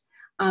narratives.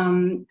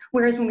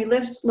 Whereas when we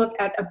look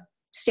at a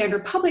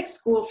standard public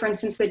school, for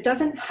instance, that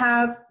doesn't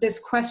have this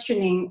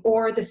questioning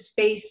or the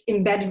space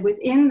embedded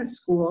within the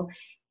school,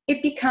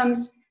 it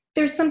becomes,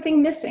 there's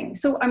something missing.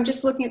 So I'm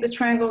just looking at the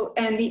triangle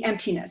and the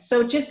emptiness.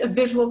 So just a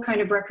visual kind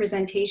of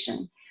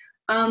representation.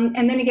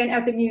 And then again,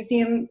 at the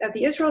museum, at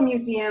the Israel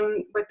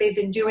Museum, what they've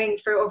been doing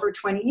for over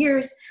 20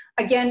 years,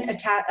 again,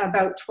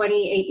 about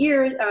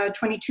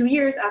 22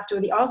 years after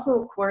the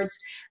Oslo Accords,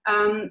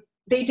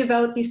 they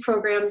developed these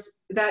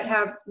programs that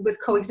have with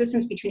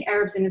coexistence between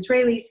Arabs and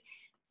Israelis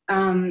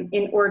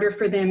in order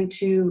for them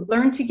to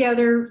learn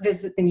together,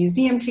 visit the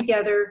museum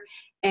together,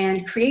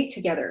 and create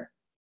together.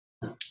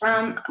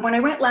 When I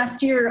went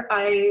last year,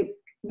 I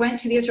went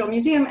to the Israel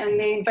Museum and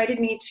they invited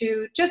me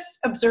to just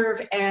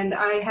observe, and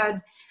I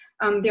had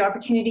the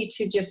opportunity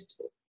to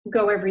just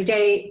go every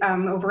day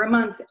over a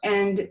month.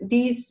 And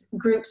these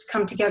groups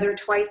come together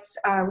twice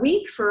a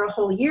week for a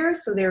whole year.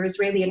 So they're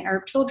Israeli and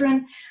Arab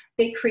children.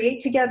 They create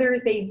together,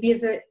 they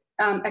visit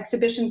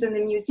exhibitions in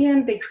the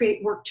museum, they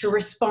create work to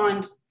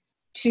respond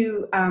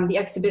to the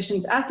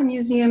exhibitions at the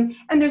museum,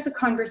 and there's a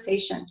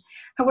conversation.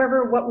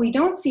 However, what we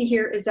don't see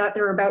here is that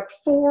there are about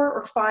 4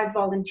 or 5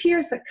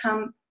 volunteers that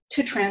come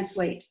to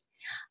translate.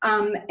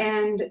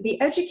 And the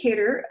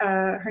educator,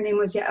 her name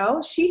was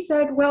Yael, she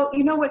said, well,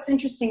 you know what's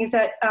interesting is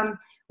that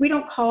we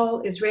don't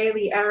call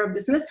Israeli, Arab,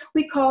 this and this,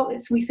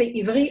 we say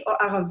Ivri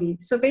or Arabi.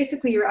 So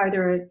basically you're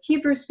either a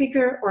Hebrew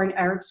speaker or an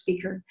Arab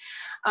speaker.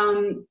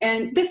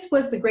 And this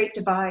was the great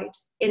divide.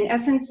 In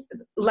essence,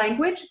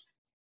 language,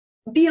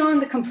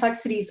 beyond the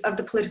complexities of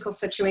the political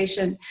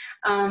situation,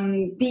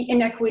 the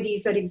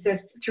inequities that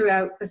exist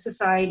throughout the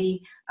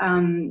society,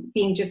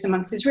 being just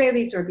amongst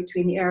Israelis or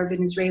between the Arab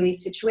and Israeli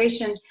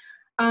situation,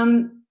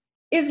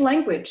 is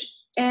language.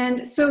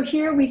 And so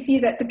here we see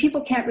that the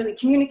people can't really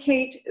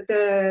communicate.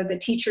 The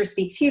teacher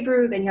speaks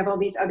Hebrew, then you have all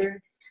these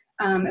other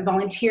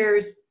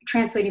volunteers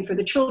translating for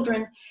the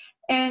children.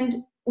 And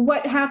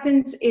what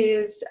happens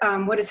is,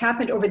 what has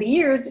happened over the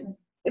years,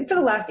 for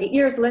the last 8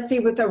 years, let's say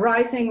with the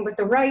rising, with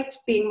the right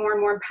being more and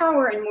more in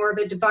power and more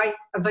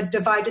of a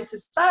divided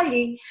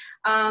society,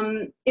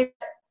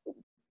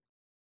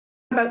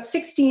 about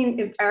 16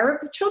 is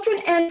Arab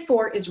children and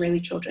 4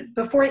 Israeli children.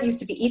 Before it used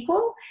to be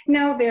equal.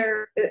 Now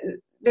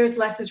there's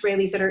less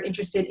Israelis that are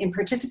interested in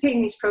participating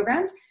in these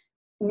programs.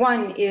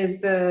 One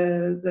is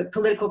the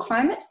political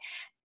climate,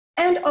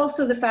 and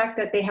also the fact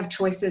that they have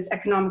choices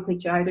economically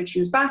to either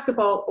choose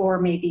basketball or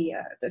maybe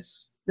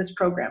this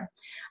program,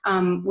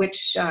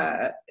 which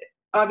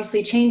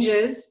obviously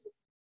changes.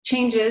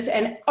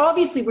 And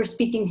obviously we're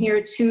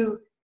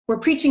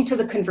preaching to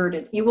the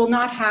converted. You will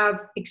not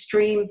have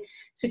extreme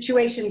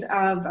situations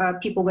of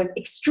people with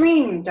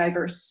extreme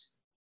diverse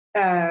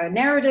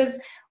narratives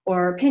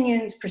or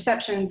opinions,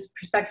 perceptions,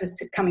 perspectives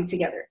coming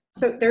together.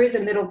 So there is a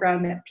middle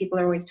ground that people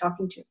are always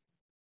talking to.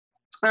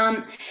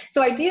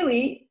 So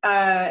ideally,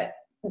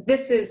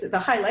 this is the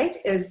highlight,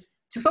 is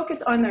to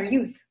focus on their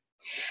youth,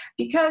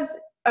 because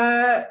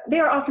they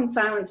are often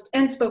silenced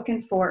and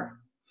spoken for.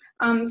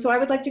 So I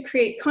would like to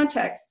create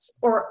contexts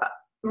or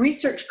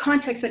research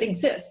context that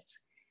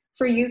exists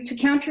for youth to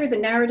counter the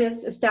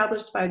narratives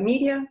established by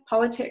media,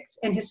 politics,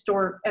 and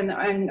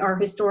our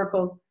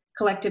historical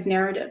collective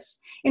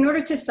narratives in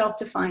order to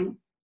self-define.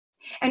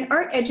 And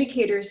art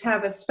educators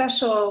have a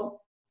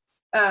special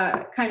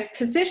kind of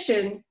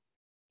position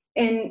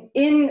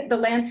in the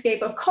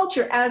landscape of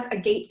culture as a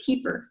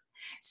gatekeeper.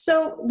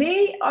 So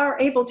they are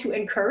able to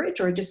encourage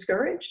or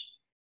discourage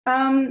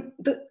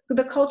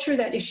the culture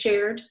that is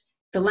shared,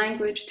 the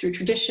language through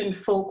tradition,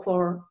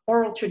 folklore,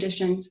 oral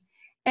traditions,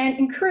 and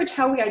encourage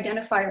how we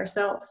identify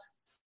ourselves,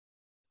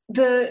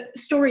 the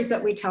stories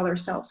that we tell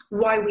ourselves,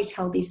 why we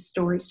tell these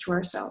stories to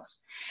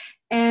ourselves.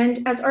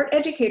 And as art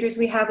educators,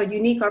 we have a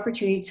unique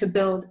opportunity to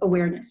build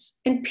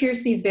awareness and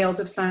pierce these veils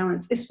of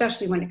silence,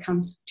 especially when it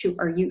comes to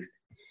our youth.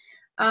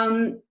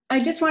 I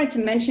just wanted to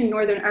mention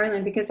Northern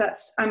Ireland because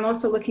I'm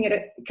also looking at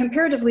it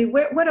comparatively.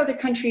 What other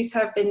countries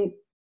have been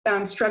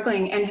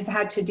struggling and have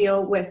had to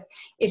deal with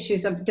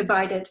issues of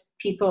divided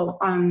people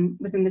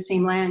within the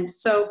same land?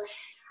 So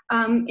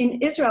in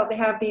Israel, they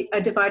have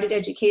a divided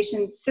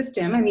education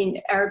system. I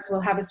mean, Arabs will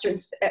have a certain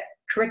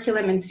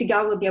curriculum, and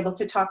Sigal will be able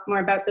to talk more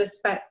about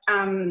this, but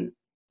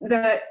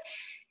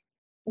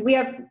we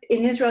have,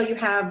 in Israel, you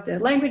have the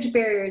language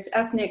barriers,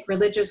 ethnic,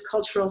 religious,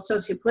 cultural,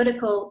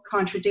 socio-political,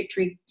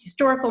 contradictory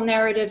historical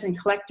narratives and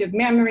collective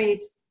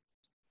memories.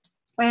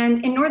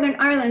 And in Northern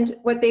Ireland,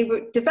 what they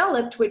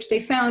developed, which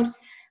they found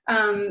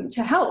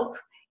to help,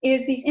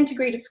 is these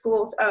integrated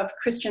schools of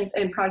Christians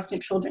and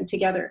Protestant children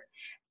together.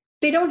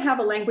 They don't have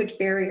a language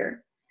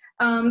barrier,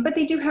 but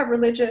they do have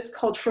religious,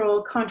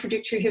 cultural,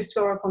 contradictory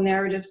historical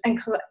narratives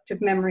and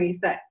collective memories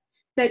that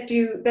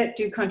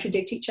do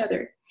contradict each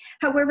other.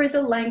 However,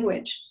 the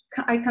language,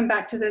 I come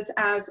back to this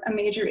as a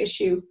major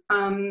issue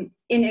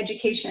in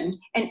education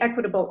and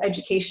equitable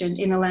education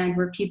in a land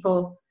where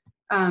people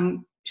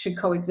should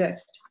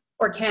coexist,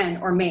 or can,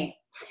 or may.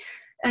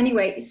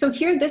 Anyway, so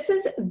here, this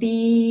is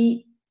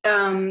the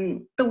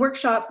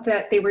workshop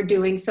that they were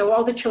doing. So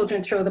all the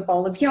children throw the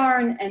ball of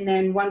yarn, and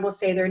then one will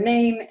say their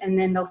name, and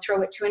then they'll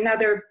throw it to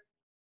another.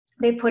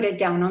 They put it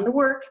down on the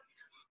work.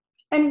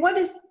 And what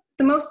is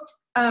the most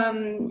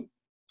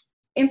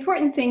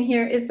important thing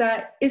here is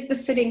the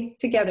sitting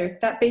together,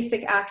 that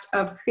basic act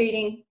of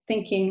creating,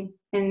 thinking,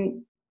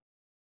 and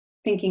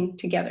thinking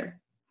together.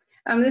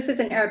 This is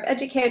an Arab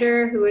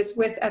educator who is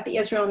at the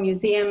Israel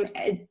Museum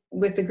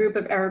with a group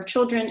of Arab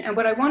children. And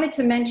what I wanted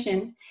to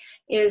mention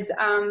is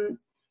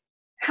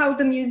how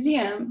the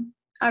museum,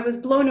 I was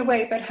blown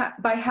away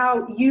by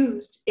how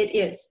used it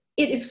is.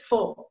 It is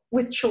full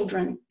with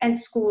children and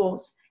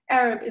schools,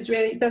 Arab,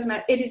 Israelis, doesn't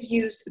matter. It is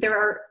used. There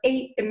are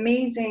 8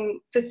 amazing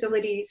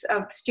facilities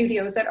of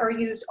studios that are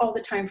used all the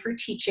time for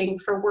teaching,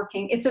 for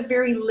working. It's a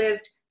very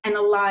lived and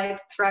alive,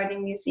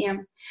 thriving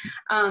museum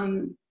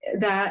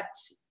that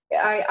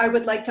I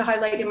would like to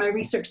highlight in my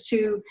research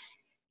to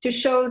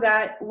show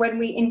that when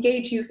we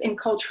engage youth in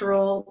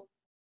cultural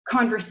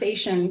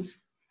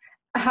conversations,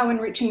 how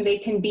enriching they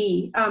can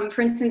be.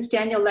 For instance,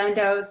 Daniel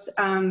Landau's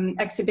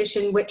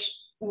exhibition, which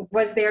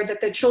was there,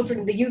 that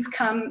the youth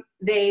come,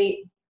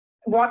 they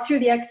walk through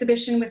the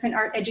exhibition with an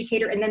art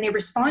educator, and then they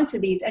respond to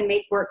these and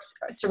make works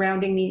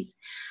surrounding these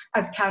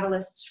as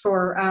catalysts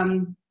for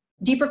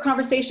deeper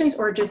conversations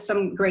or just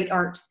some great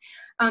art.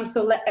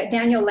 So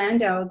Daniel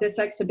Landau, this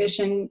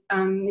exhibition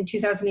in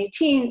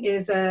 2018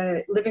 is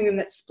a living room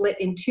that's split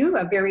in 2,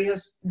 a very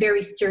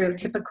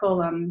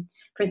stereotypical,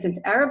 for instance,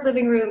 Arab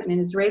living room and an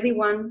Israeli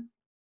one.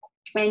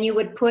 And you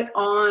would put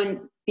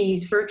on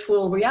these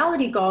virtual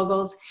reality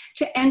goggles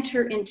to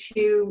enter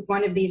into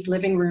one of these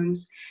living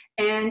rooms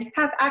and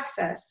have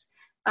access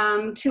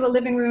to a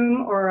living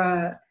room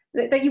or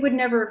that you would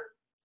never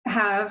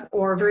have,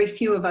 or very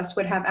few of us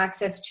would have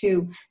access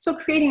to. So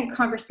creating a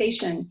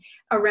conversation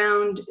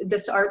around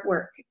this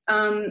artwork.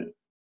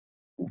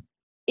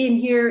 In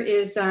here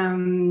is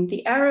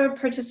the Arab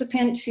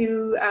participant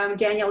who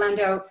Daniel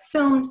Landau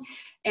filmed,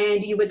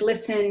 and you would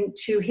listen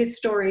to his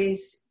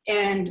stories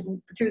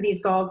and through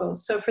these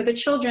goggles. So for the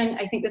children,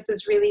 I think this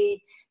is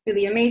really,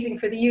 really amazing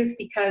for the youth,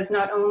 because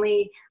not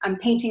only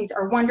paintings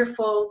are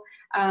wonderful,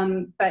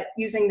 but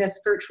using this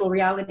virtual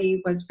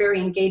reality was very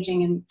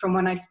engaging. And from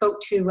when I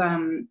spoke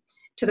to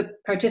the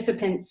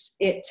participants,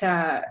 it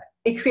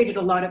it created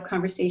a lot of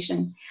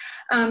conversation.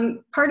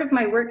 Part of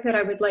my work that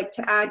I would like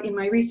to add in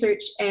my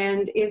research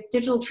and is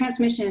digital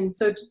transmission.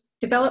 So to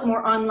develop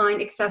more online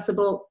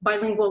accessible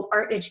bilingual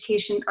art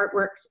education,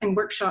 artworks and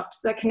workshops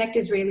that connect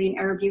Israeli and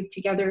Arab youth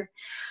together,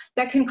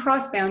 that can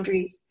cross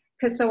boundaries,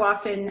 because so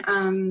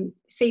often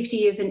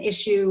safety is an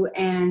issue,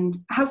 and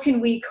how can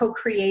we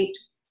co-create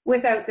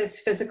without this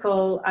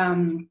physical,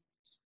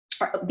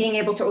 being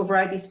able to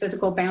override these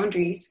physical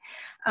boundaries.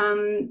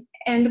 And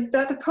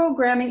the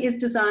programming is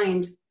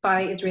designed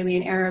by Israeli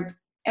and Arab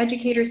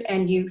educators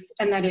and youth,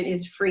 and that it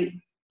is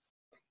free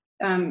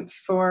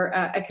for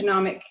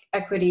economic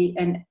equity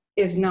and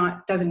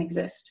doesn't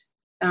exist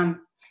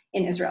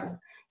in Israel.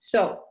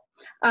 So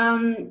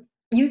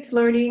youth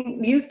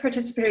learning, youth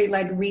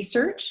participatory-led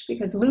research,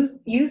 because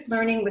youth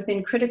learning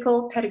within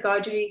critical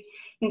pedagogy,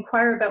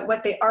 inquire about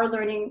what they are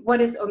learning,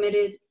 what is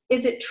omitted,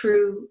 is it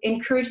true,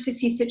 encourage to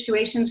see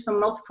situations from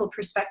multiple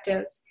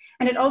perspectives.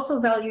 And it also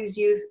values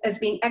youth as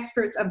being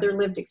experts of their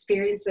lived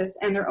experiences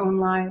and their own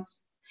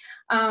lives.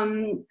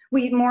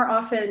 We more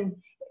often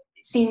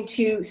seem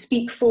to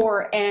speak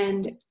for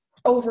and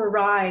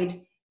override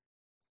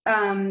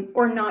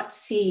or not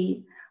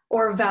see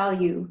or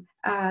value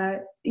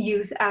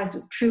youth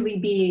as truly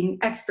being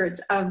experts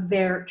of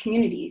their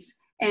communities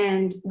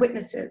and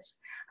witnesses.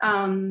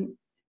 And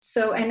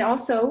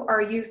also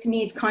our youth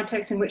needs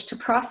context in which to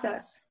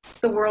process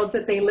the worlds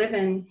that they live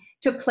in,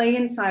 to play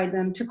inside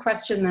them, to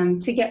question them,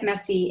 to get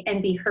messy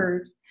and be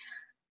heard.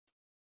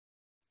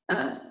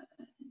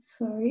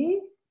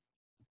 Sorry.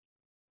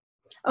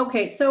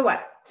 Okay, so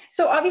what?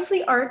 So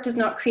obviously art does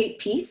not create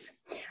peace.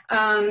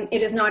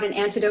 It is not an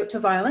antidote to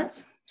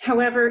violence.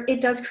 However,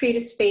 it does create a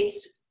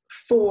space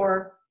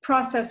for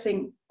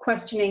processing,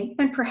 questioning,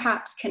 and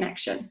perhaps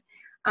connection,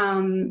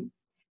 and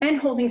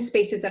holding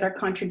spaces that are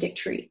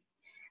contradictory,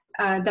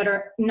 that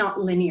are not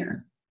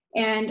linear.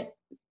 And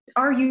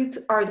our youth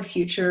are the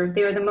future.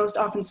 They are the most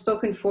often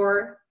spoken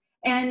for.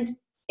 And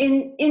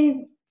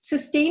in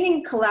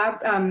sustaining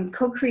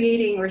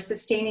co-creating or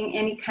sustaining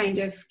any kind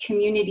of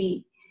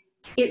community,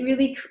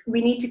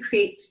 we need to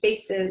create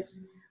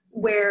spaces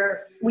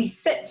where we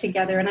sit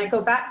together. And I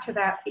go back to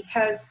that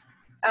because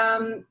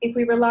if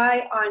we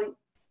rely on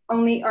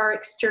only our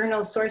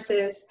external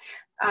sources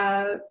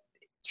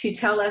to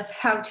tell us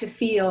how to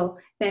feel,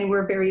 then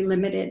we're very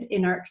limited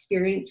in our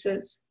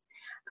experiences.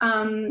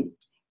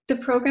 The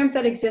programs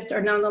that exist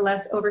are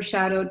nonetheless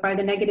overshadowed by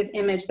the negative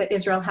image that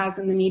Israel has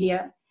in the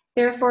media.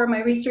 Therefore,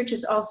 my research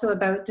is also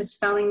about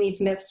dispelling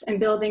these myths and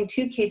building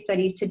 2 case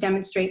studies to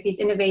demonstrate these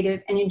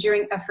innovative and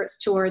enduring efforts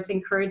towards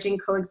encouraging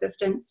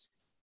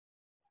coexistence.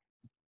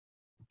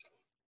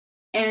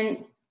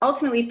 And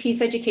ultimately,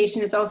 peace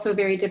education is also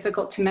very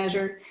difficult to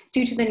measure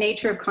due to the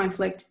nature of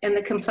conflict and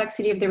the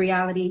complexity of the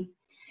reality.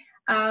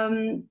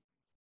 And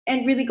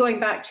really going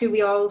back to,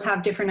 we all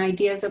have different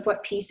ideas of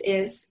what peace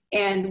is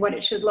and what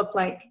it should look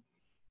like.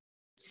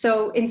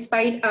 So in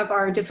spite of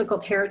our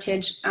difficult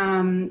heritage,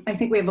 I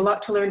think we have a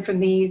lot to learn from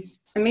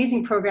these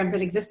amazing programs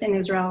that exist in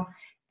Israel,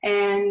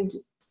 and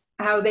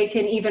how they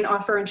can even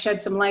offer and shed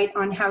some light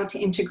on how to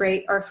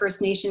integrate our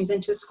First Nations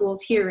into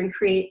schools here and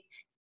create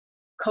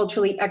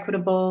culturally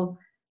equitable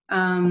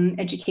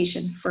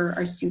education for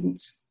our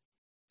students.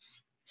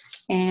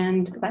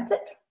 And that's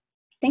it.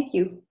 Thank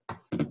you.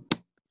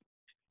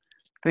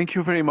 Thank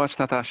you very much,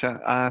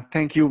 Natasha.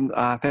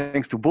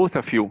 Thanks to both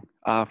of you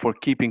for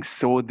keeping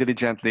so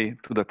diligently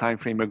to the time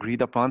frame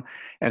agreed upon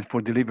and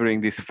for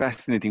delivering these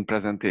fascinating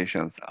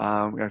presentations.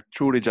 We are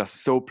truly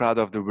just so proud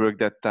of the work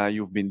that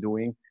you've been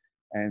doing,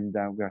 and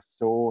we are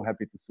so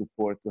happy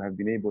to have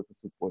been able to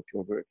support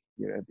your work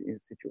here at the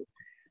Institute.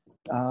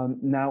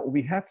 Now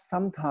we have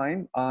some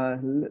time,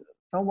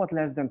 somewhat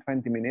less than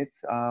 20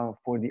 minutes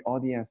for the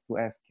audience to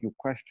ask you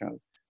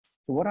questions.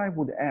 So what I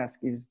would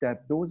ask is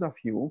that those of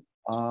you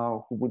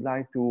who would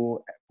like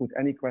to put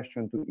any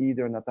question to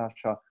either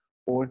Natasha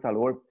or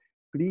Tal-Or,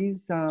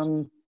 please,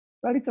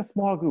 well, it's a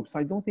small group, so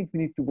I don't think we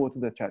need to go to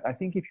the chat. I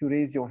think if you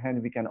raise your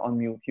hand, we can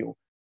unmute you.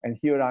 And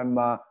here I'm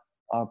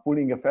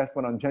pulling a fast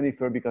one on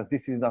Jennifer because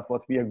this is not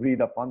what we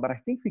agreed upon, but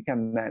I think we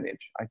can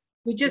manage.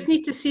 We just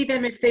need to see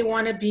them if they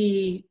want to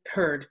be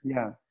heard.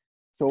 Yeah.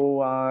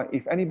 So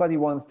if anybody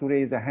wants to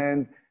raise a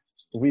hand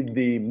with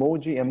the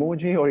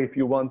emoji, or if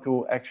you want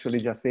to actually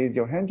just raise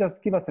your hand,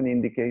 just give us an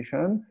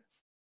indication.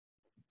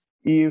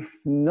 If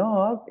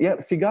not, yeah,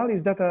 Sigal,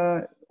 is that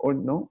or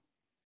no?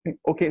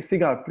 Okay,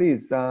 Sigal,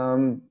 please.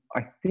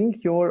 I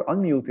think you're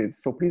unmuted,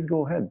 so please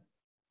go ahead.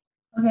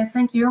 Okay,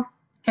 thank you.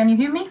 Can you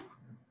hear me?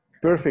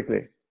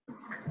 Perfectly.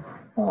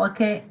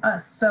 Okay,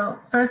 so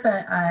first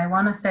I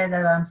want to say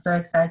that I'm so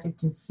excited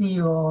to see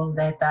you all,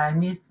 that I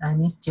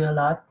missed you a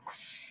lot.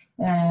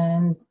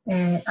 And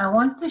I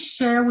want to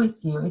share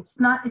with you, it's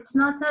not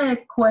a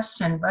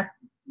question,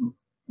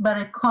 but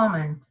a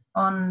comment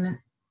on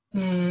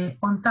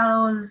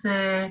Tal-Or's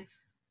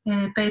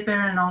paper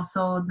and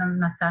also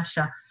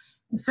Natasha.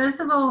 First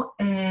of all,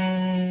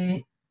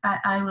 I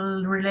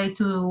will relate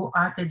to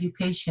art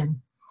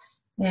education.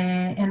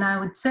 And I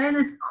would say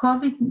that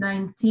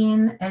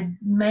COVID-19 had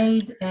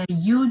made a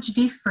huge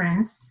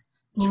difference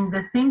in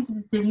the things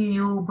that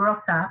you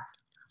brought up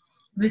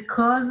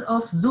because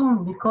of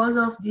Zoom, because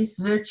of this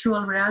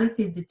virtual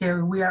reality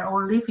that we are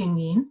all living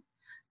in.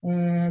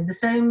 The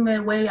same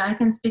way I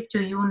can speak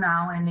to you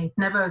now, and it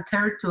never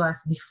occurred to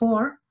us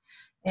before,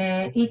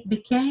 it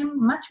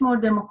became much more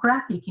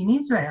democratic in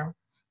Israel.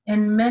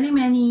 And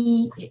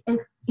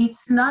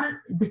it's not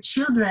the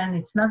children,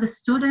 it's not the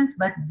students,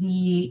 but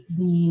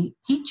the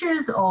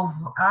teachers of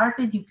art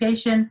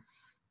education,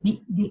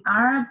 the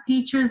Arab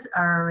teachers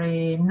are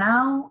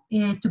now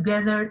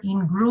together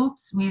in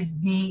groups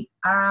with the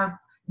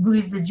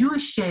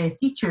Jewish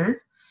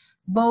teachers,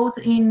 both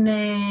in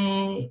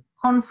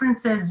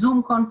conferences,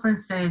 Zoom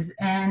conferences,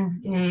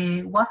 and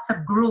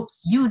WhatsApp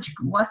groups, huge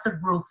WhatsApp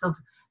groups of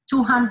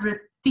 200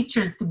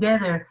 teachers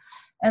together,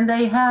 and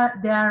they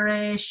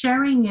are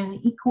sharing an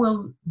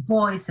equal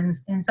voice,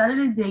 and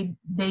suddenly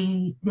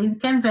they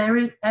became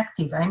very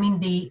active. I mean,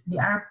 the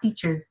Arab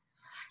teachers,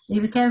 they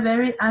became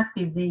very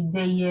active.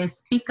 They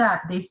speak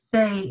up. They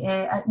say,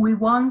 we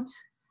want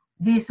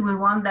this, we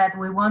want that,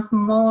 we want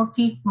more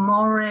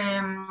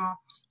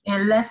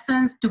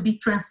lessons to be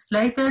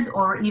translated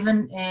or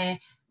even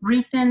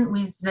written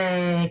with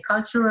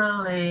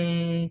cultural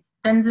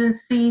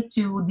tendency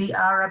to the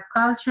Arab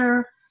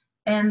culture.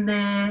 And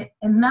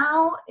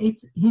now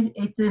it's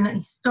an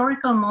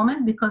historical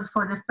moment, because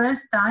for the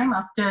first time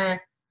after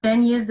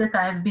 10 years that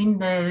I've been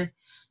the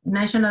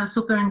National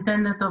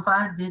Superintendent of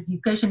Art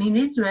Education in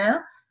Israel,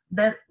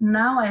 that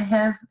now I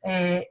have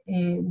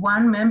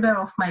one member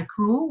of my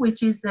crew,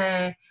 which is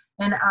an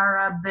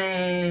Arab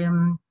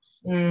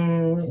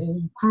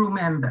crew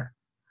member.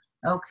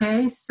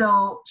 Okay,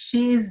 so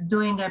she is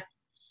doing a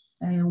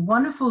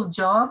wonderful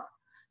job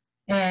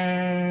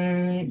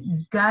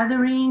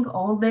gathering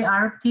all the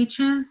Arab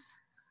teachers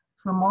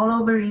from all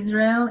over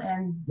Israel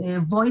and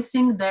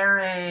voicing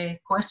their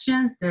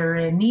questions,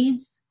 their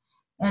needs.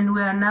 And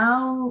we are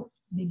now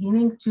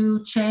beginning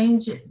to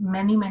change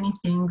many, many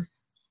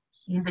things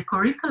in the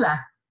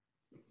curricula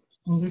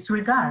in this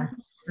regard.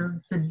 So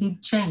it's a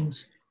big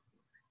change.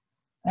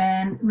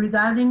 And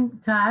regarding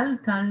Tal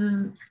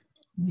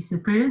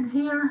disappeared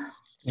here.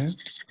 Yeah.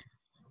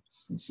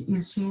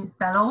 Is she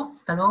Tal-Or?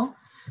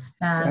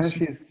 Yeah,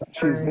 she's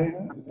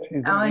there.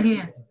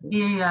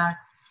 Here you are.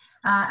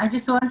 I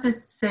just want to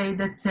say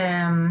that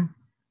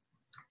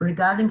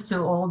regarding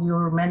to all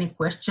your many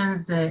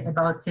questions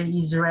about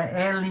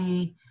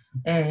Israeli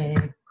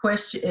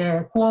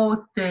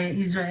quote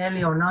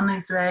Israeli or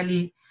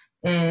non-Israeli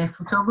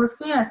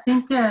photography, I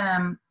think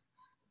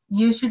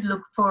you should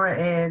look for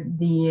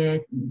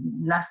the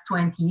last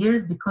 20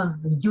 years,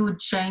 because the huge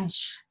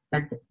change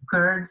that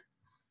occurred,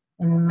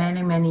 and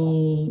many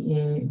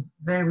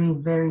very,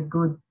 very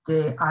good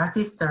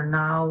artists are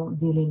now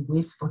dealing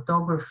with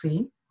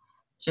photography.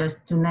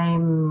 Just to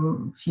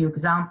name a few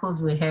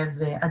examples, we have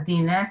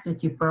AIIS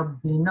that you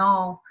probably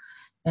know,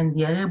 and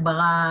Yair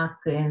Barak,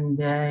 and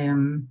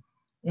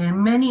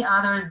many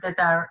others that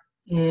are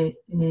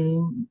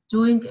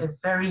doing a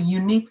very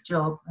unique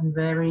job and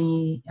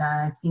very,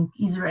 I think,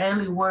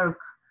 Israeli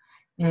work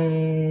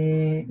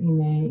in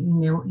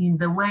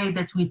the way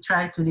that we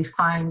try to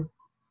define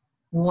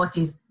what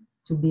is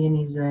to be an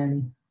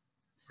Israeli.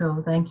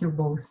 So thank you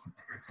both.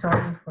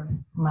 Sorry for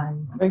my...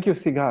 Thank you,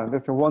 Sigal.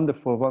 That's a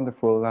wonderful,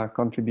 wonderful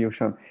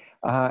contribution.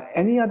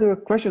 Any other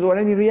questions or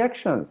any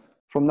reactions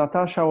from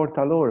Natasha or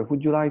Tal-Or?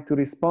 Would you like to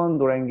respond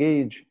or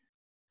engage,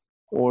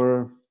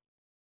 or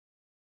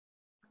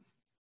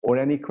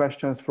any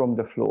questions from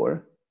the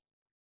floor?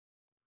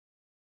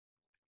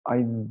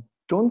 I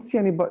don't see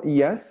anybody.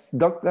 Yes,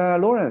 Dr.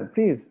 Lauren,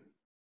 please.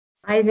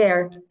 Hi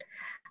there.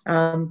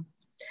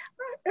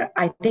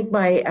 I think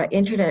my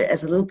internet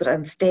is a little bit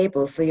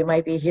unstable, so you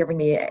might be hearing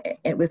me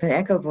with an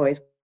echo voice,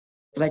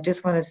 but I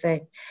just want to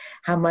say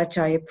how much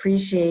I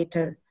appreciate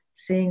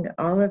seeing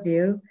all of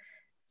you,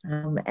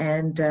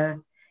 and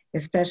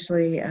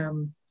especially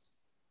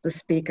the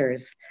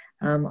speakers.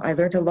 I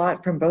learned a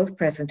lot from both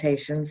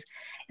presentations,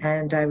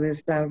 and I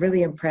was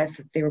really impressed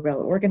that they were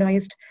well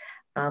organized.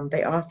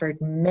 They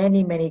offered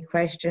many, many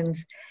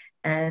questions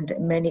and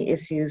many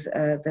issues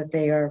that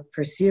they are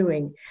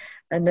pursuing.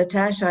 And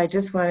Natasha, I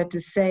just wanted to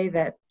say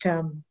that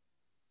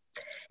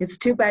it's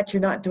too bad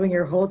you're not doing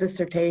your whole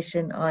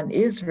dissertation on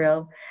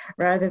Israel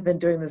rather than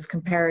doing this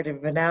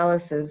comparative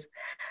analysis.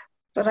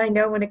 But I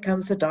know when it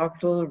comes to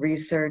doctoral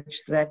research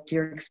that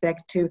you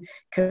expect to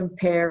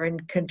compare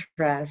and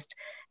contrast.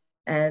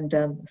 And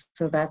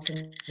so that's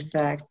in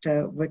fact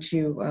what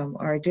you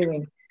are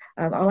doing.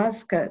 I'll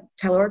ask a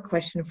Tal-Or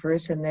question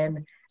first, and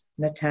then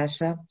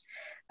Natasha.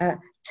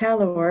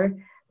 Tal-Or,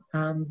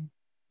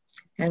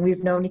 and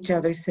we've known each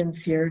other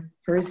since your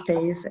first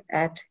days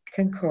at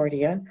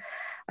Concordia.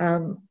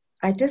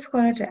 I just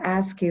wanted to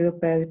ask you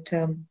about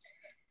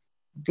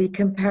the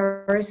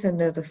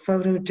comparison of the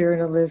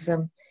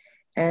photojournalism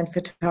and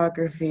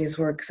photography's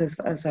works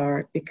as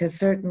art, because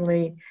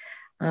certainly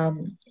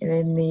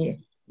in the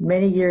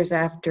many years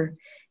after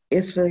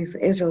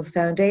Israel's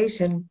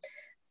foundation,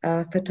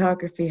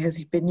 photography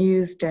has been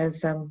used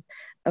as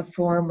a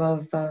form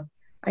of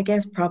I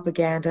guess,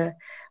 propaganda.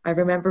 I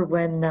remember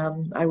when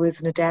I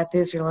was in Adath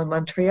Israel in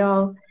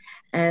Montreal,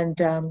 and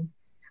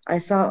I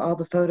saw all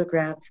the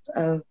photographs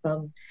of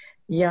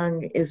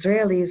young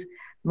Israelis.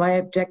 My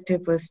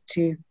objective was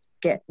to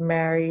get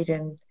married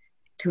and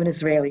to an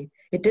Israeli.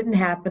 It didn't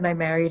happen. I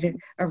married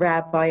a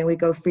rabbi, and we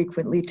go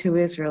frequently to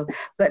Israel.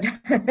 But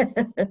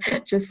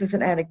just as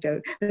an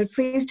anecdote. But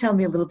please tell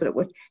me a little bit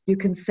what you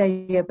can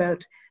say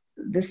about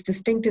this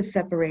distinctive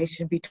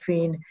separation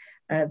between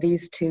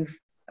these two,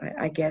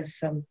 I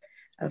guess,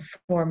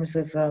 forms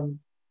of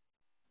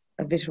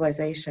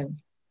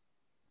visualization.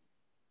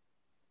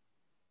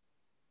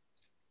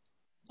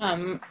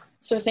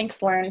 So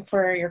thanks, Lauren,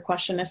 for your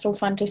question. It's so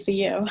fun to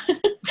see you.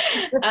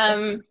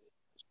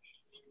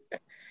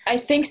 I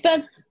think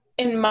that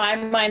in my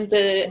mind,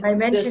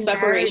 the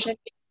separation.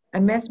 I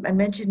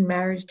mentioned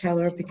marriage,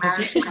 Tal-Or, because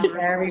you should be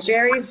married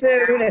very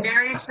soon.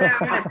 Very soon.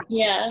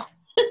 Yeah.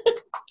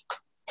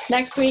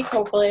 Next week,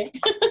 hopefully.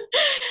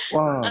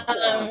 Wow.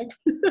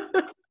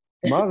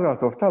 Mazel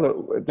tov,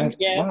 Tal-Or.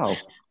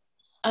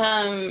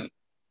 Wow.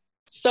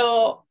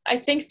 So I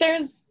think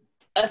there's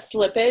a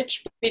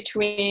slippage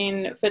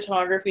between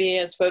photography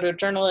as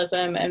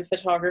photojournalism and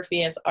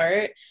photography as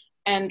art.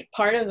 And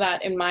part of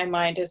that, in my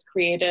mind, is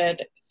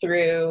created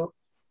through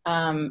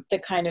the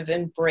kind of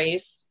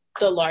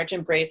the large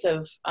embrace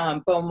of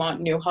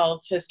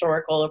Beaumont-Newhall's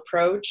historical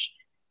approach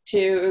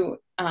to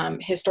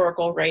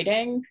historical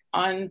writing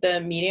on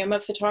the medium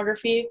of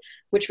photography,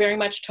 which very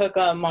much took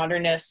a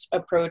modernist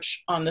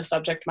approach on the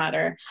subject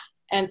matter.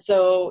 And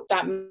so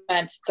that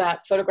meant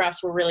that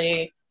photographs were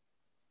really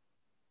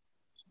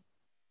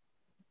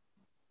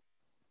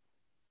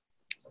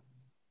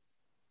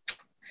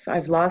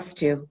I've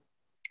lost you.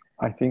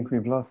 I think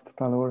we've lost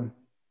Tal-Or.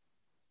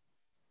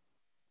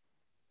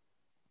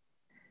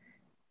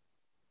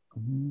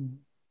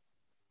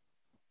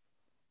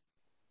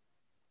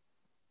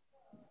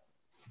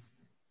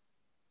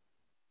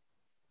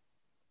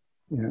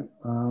 Yeah,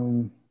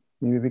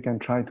 maybe we can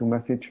try to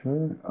message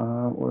her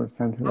or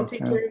send her. I'll take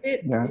care of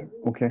it. Yeah,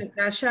 okay.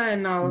 Natasha,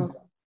 and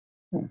I'll.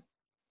 Yeah.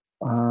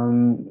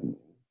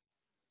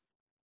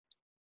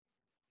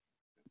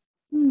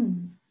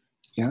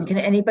 Yeah. Can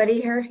anybody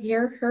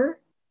hear her?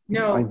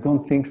 No, I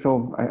don't think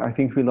so. I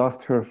think we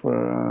lost her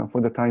for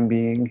the time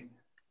being.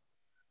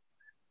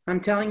 I'm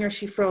telling her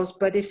she froze,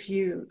 but if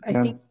you, I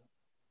think.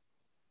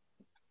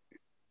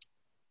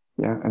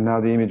 Yeah, and now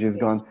the image is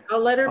gone.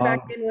 I'll let her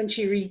back in when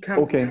she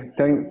comes. Okay,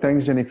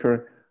 thanks,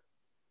 Jennifer.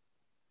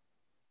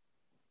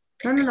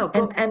 No,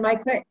 go. And my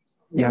question,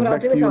 Yeah, what I'll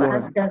do is I'll Lauren.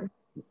 ask,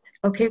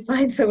 okay,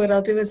 fine. So what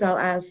I'll do is I'll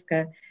ask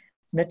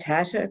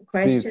Natasha a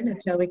question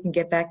until we can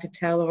get back to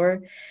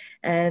Tal-Or.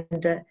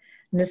 And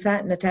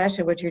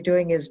Natasha, what you're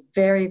doing is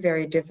very,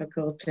 very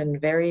difficult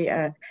and very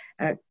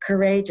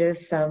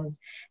courageous.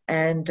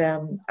 And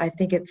I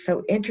think it's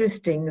so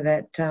interesting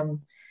that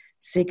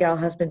Sigal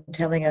has been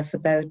telling us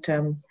about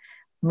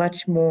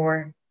much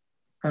more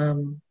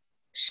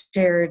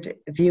shared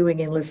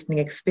viewing and listening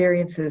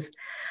experiences.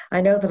 I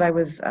know that I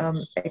was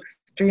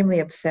extremely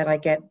upset. I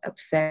get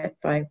upset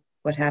by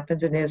what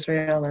happens in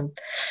Israel, and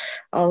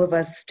all of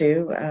us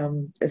do,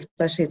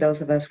 especially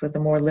those of us with a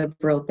more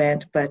liberal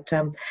bent. But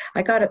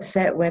I got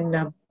upset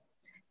when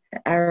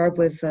Arab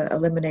was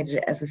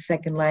eliminated as a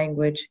second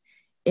language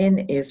in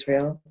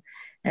Israel.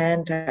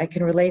 And I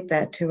can relate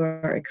that to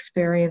our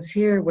experience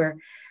here, where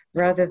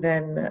rather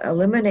than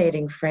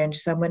eliminating French,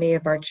 so many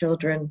of our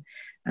children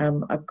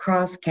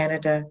across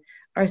Canada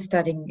are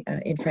studying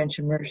in French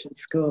immersion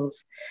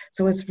schools.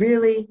 So it's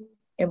really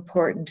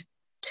important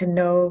to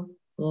know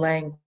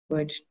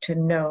language, to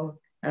know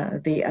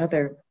the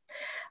other.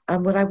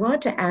 What I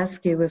want to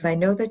ask you is, I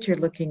know that you're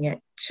looking at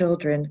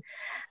children,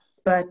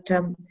 but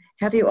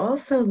have you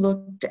also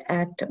looked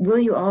at, will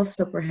you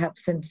also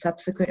perhaps in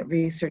subsequent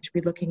research be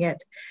looking at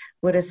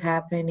what is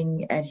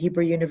happening at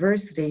Hebrew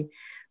University,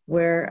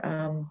 where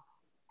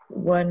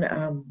one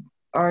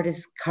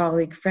artist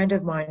colleague, friend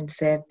of mine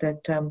said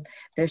that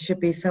there should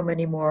be so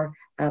many more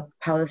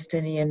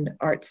Palestinian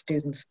art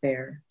students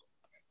there.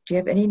 Do you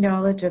have any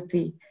knowledge of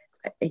the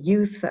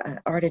youth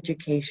art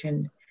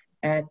education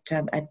at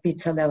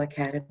Bezalel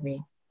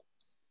Academy?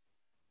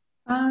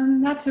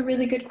 That's a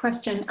really good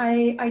question.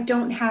 I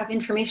don't have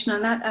information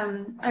on that.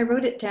 I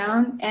wrote it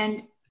down,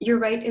 and you're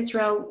right,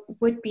 Israel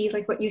would be,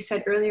 like what you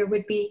said earlier,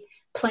 would be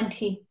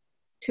plenty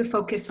to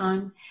focus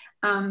on.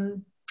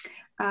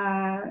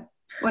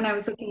 When I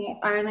was looking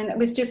at Ireland, it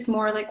was just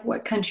more like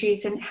what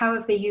countries and how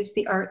have they used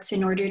the arts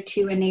in order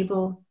to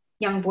enable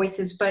young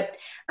voices. But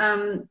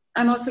I'm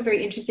also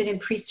very interested in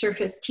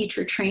pre-surface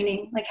teacher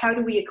training. Like, how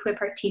do we equip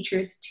our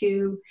teachers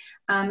to,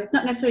 it's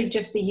not necessarily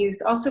just the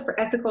youth, also for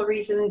ethical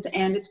reasons,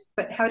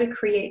 but how to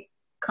create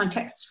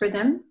contexts for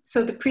them.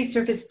 So the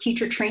pre-surface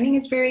teacher training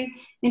is very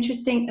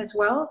interesting as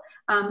well.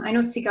 I know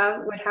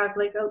Sigal would have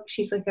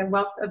she's like a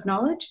wealth of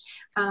knowledge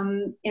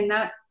in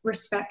that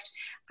respect.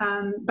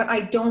 But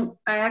I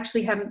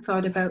actually haven't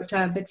thought about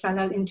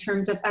Bezalel in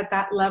terms of at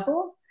that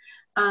level.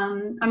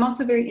 I'm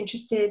also very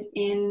interested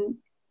in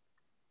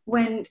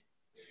when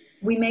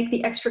we make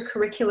the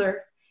extracurricular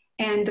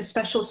and the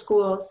special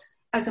schools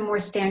as a more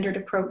standard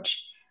approach.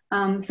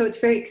 So it's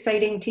very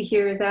exciting to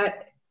hear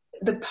that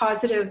the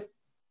positive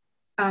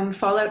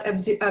fallout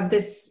of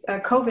this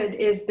COVID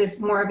is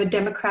this more of a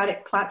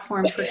democratic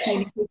platform for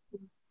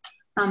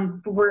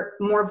communication, where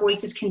more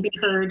voices can be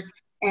heard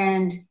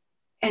and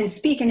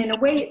speak. And in a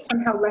way, it's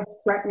somehow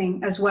less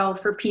threatening as well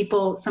for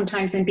people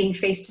sometimes than being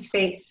face to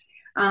face.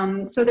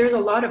 So there's a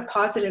lot of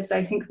positives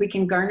I think we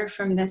can garner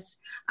from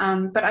this.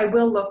 But I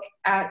will look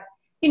at,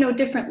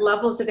 different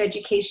levels of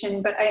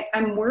education, but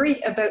I'm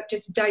worried about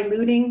just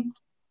diluting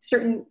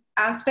certain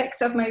aspects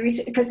of my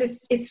research because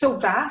it's so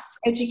vast.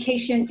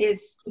 Education is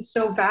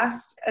so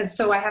vast,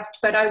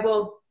 but I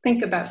will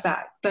think about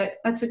that. But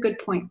that's a good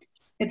point.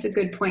 It's a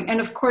good point. And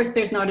of course,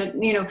 there's not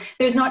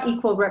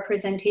equal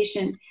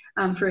representation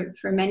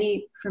for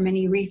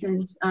many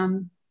reasons.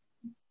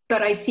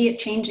 But I see it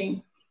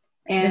changing.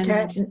 And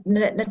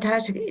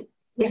Natasha,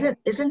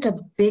 isn't a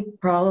big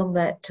problem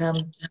that,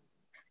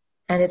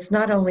 and it's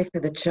not only for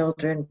the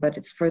children, but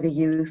it's for the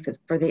youth, it's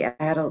for the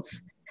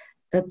adults,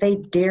 that they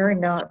dare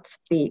not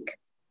speak.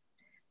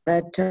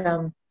 That,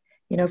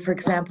 for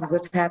example,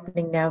 what's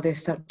happening now,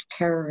 there's such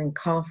terror and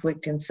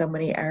conflict in so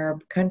many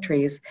Arab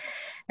countries.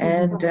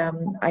 And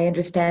I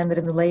understand that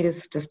in the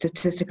latest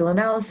statistical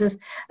analysis,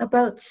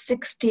 about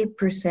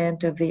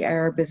 60% of the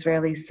Arab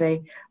Israelis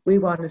say, we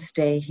want to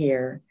stay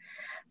here.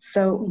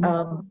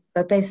 So,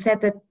 but they've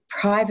said that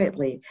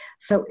privately.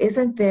 So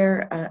isn't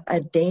there a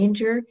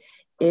danger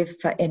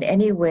if in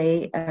any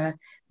way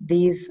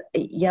these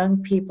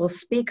young people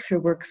speak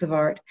through works of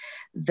art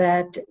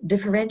that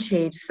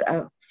differentiates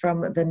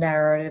from the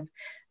narrative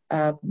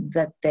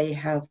that they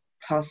have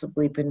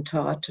possibly been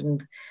taught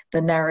and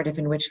the narrative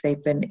in which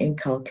they've been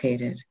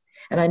inculcated?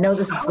 And I know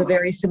this is a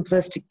very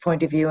simplistic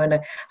point of view, and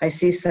I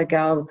see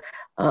Sigal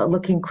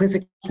looking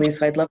quizzically,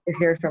 so I'd love to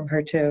hear from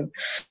her too.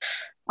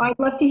 I'd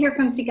love to hear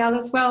from Sigal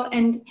as well,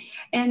 and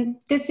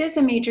this is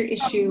a major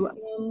issue.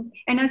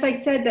 And as I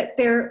said, that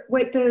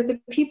the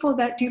people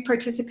that do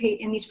participate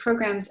in these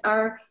programs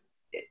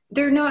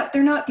they're not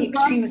the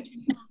extremists.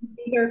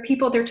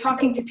 They're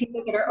talking to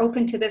people that are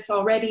open to this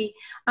already.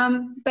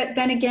 But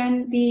then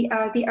again, the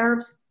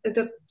Arabs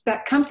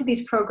that come to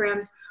these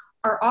programs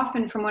are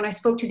often, from when I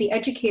spoke to the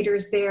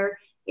educators there,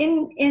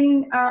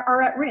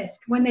 are at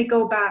risk when they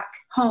go back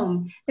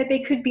home, that they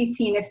could be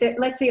seen.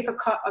 Let's say if a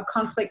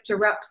conflict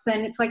erupts,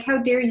 then it's like, how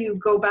dare you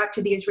go back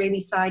to the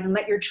Israeli side and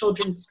let your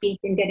children speak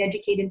and get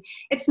educated?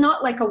 It's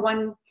not like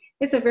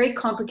it's a very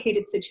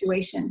complicated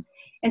situation.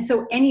 And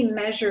so any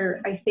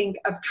measure, I think,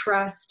 of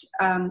trust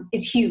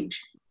is huge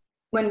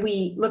when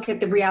we look at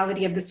the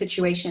reality of the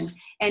situation,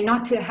 and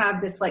not to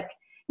have this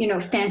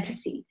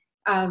fantasy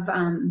of,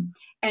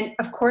 and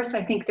of course,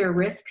 I think there are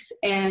risks.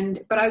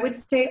 But I would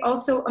say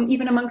also,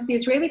 even amongst the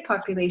Israeli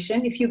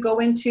population, if you go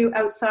into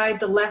outside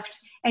the left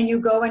and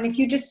if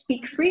you just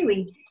speak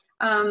freely,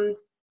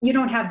 you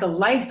don't have the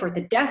life or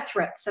the death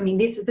threats. I mean,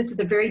 this is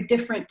a very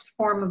different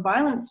form of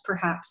violence,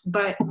 perhaps,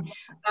 but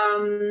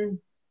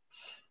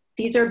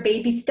these are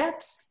baby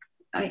steps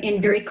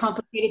in very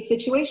complicated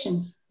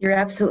situations. You're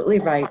absolutely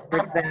right. For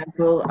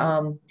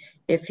example,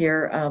 if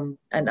you're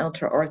an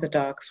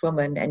ultra-Orthodox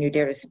woman and you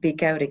dare to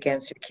speak out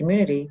against your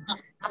community,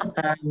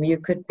 you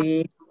could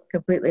be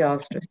completely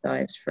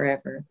ostracized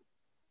forever.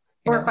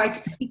 Or if I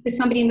speak to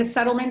somebody in the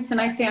settlements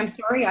and I say, I'm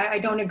sorry, I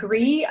don't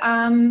agree,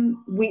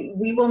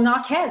 we will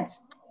knock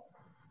heads,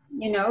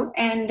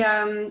 and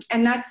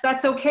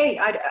that's okay.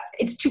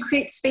 It's to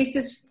create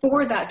spaces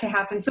for that to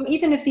happen. So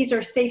even if these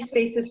are safe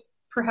spaces,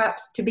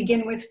 perhaps to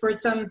begin with, for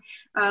some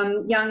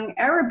young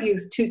Arab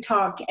youth to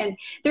talk, and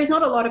there's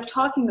not a lot of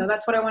talking though,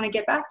 that's what I want to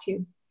get back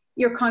to.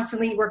 You're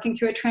constantly working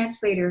through a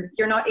translator.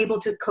 You're not able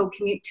to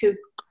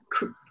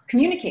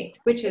communicate,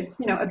 which is,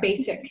 a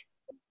basic.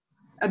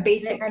 And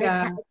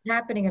it's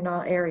happening in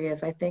all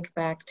areas. I think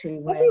back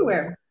to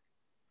everywhere.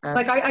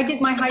 I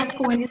did my high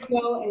school in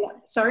Israel.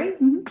 Sorry.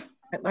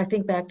 Mm-hmm. I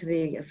think back to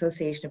the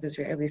Association of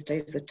Israeli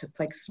Studies that took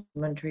place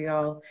in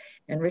Montreal,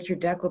 and Richard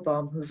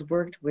Deckelbaum, who's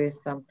worked with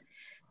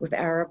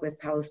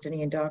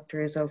Palestinian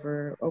doctors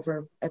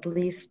over at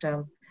least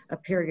a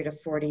period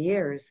of 40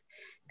 years,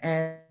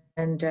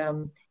 and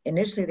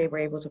initially they were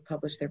able to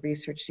publish their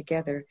research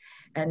together,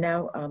 and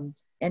now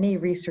any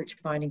research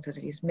findings that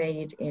he's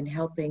made in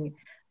helping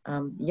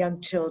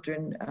young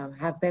children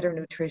have better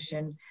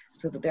nutrition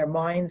so that their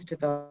minds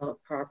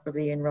develop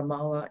properly in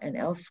Ramallah and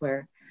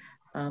elsewhere,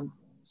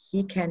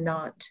 he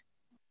cannot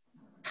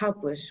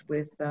publish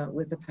with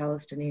the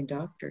Palestinian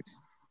doctors,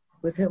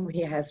 with whom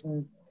he has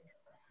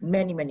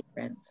many, many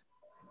friends.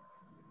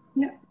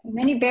 No,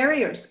 many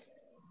barriers.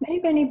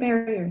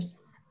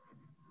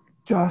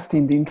 Just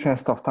in the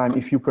interest of time,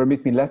 if you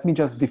permit me, let me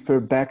just defer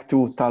back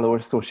to Tal-Or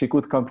so she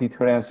could complete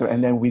her answer,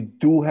 and then we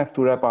do have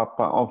to wrap up,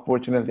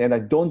 unfortunately. And I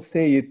don't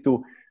say it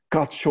to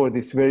cut short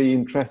this very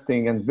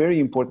interesting and very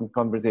important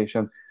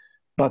conversation,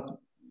 but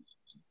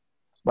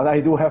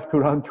I do have to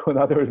run to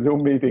another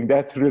Zoom meeting.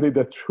 That's really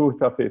the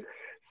truth of it.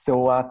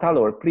 So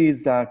Tal-Or,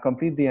 please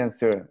complete the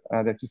answer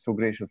that you so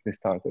graciously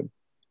started.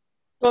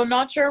 So I'm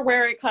not sure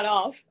where it cut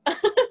off,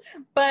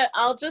 but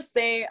I'll just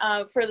say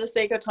for the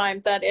sake of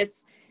time that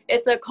it's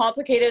a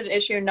complicated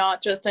issue,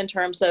 not just in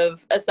terms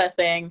of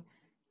assessing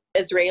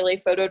Israeli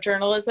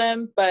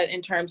photojournalism, but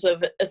in terms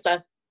of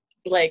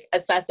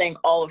assessing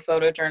all of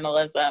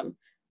photojournalism,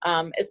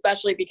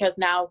 especially because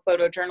now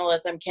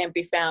photojournalism can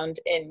be found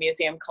in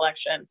museum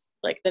collections.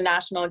 Like the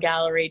National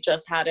Gallery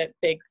just had a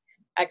big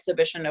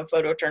exhibition of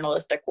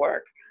photojournalistic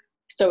work.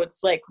 So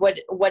it's like,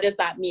 what does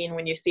that mean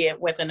when you see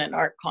it within an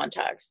art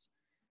context?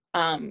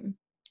 And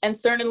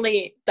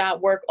certainly that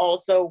work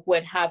also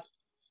would have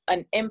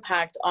an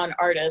impact on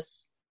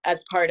artists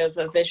as part of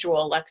a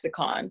visual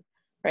lexicon,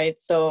 right?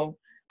 So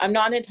I'm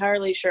not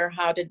entirely sure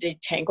how to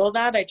detangle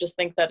that. I just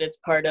think that it's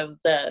part of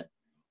the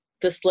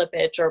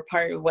slippage, or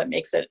part of what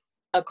makes it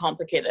a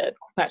complicated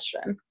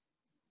question.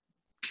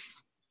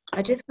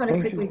 I just want to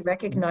quickly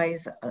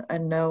recognize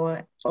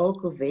Noah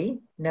Ogilvy.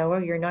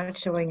 Noah, you're not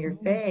showing your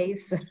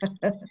face,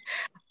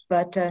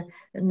 but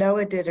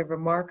Noah did a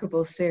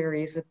remarkable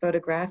series, a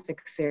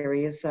photographic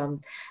series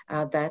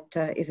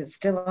is it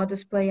still on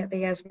display at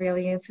the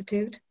Azrieli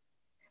Institute?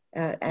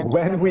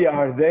 When we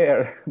are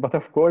there, but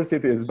of course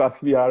it is, but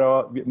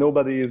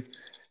nobody is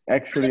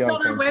actually on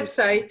our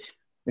website.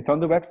 It's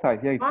on the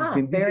website, yeah, it's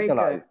been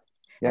digitalized.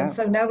 Yeah. And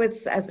so now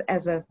it's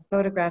as a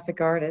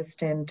photographic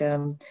artist and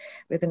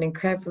with an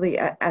incredibly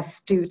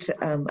astute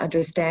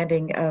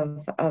understanding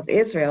of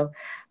Israel,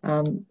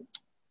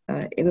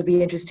 it would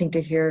be interesting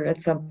to hear at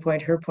some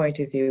point her point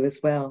of view as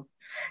well.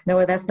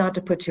 Noah, that's not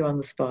to put you on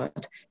the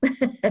spot.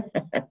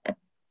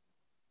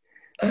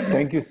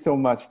 Thank you so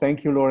much.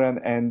 Thank you, Lauren.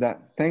 And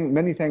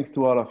many thanks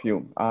to all of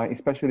you,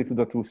 especially to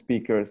the two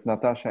speakers,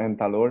 Natasha and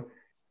Tal-Or,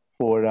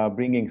 for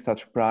bringing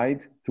such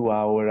pride to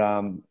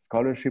our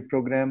scholarship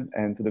program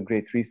and to the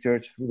great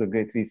research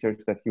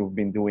that you've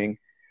been doing.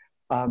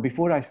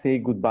 Before I say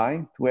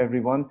goodbye to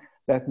everyone,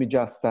 let me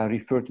just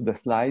refer to the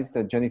slides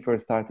that Jennifer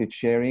started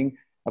sharing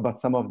about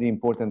some of the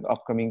important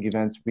upcoming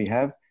events we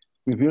have.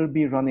 We will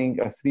be running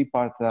a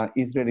 3-part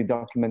Israeli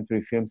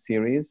documentary film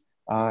series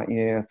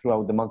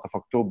throughout the month of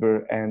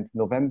October and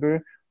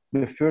November.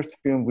 The first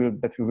film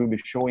that we will be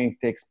showing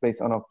takes place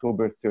on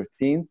October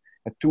 13th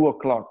at 2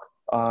 o'clock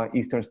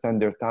Eastern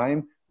Standard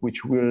Time,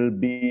 which will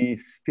be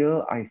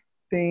still, I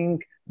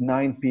think,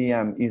 9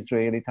 p.m.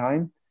 Israeli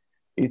time.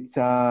 It's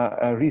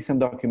a recent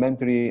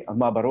documentary,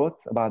 Mabarot,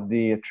 about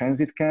the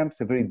transit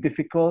camps, a very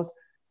difficult,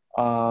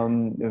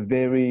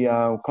 very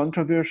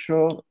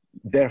controversial,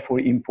 therefore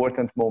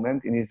important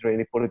moment in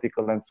Israeli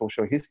political and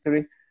social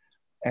history.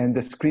 And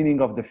the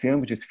screening of the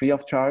film, which is free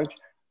of charge,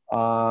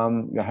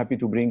 we're happy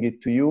to bring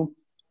it to you,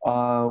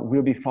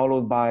 will be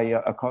followed by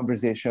a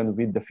conversation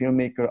with the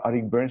filmmaker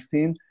Arik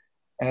Bernstein.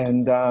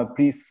 And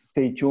please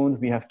stay tuned.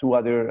 We have 2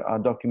 other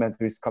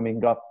documentaries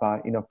coming up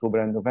in October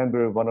and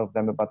November, one of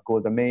them about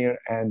Golda Meir,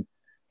 and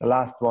the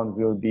last one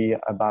will be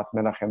about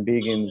Menachem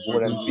Begin,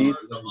 War and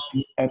Peace.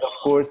 And of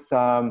course,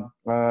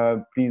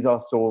 please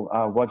also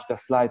watch the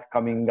slide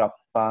coming up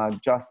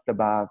just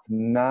about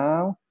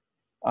now,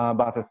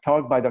 about a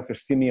talk by Dr.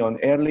 Simeon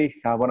Ehrlich,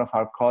 one of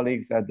our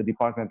colleagues at the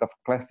Department of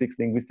Classics,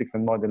 Linguistics,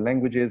 and Modern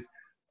Languages,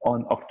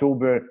 on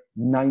October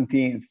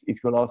 19th. It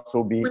will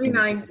also be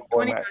 29th.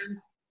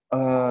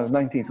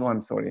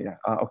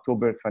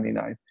 October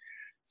 29th.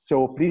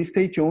 So please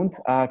stay tuned.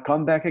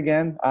 Come back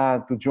again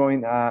to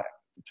join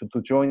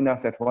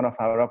us at one of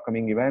our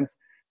upcoming events.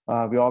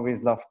 We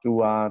always love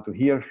to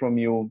hear from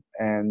you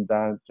and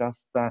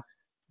just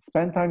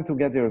spend time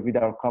together with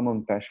our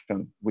common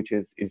passion, which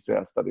is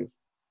Israel studies.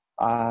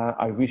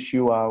 I wish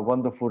you a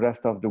wonderful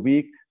rest of the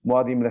week.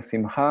 Moadim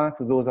lesimcha,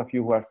 to those of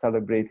you who are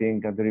celebrating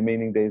the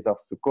remaining days of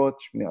Sukkot,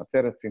 Shmini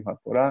Atzeret, Simchat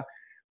Torah,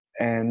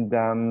 and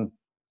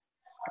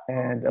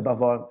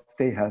above all,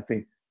 stay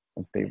healthy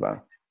and stay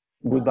well.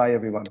 Goodbye,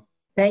 everyone.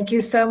 Thank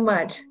you so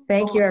much.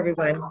 Thank you,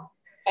 everyone.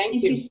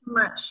 Thank you so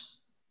much.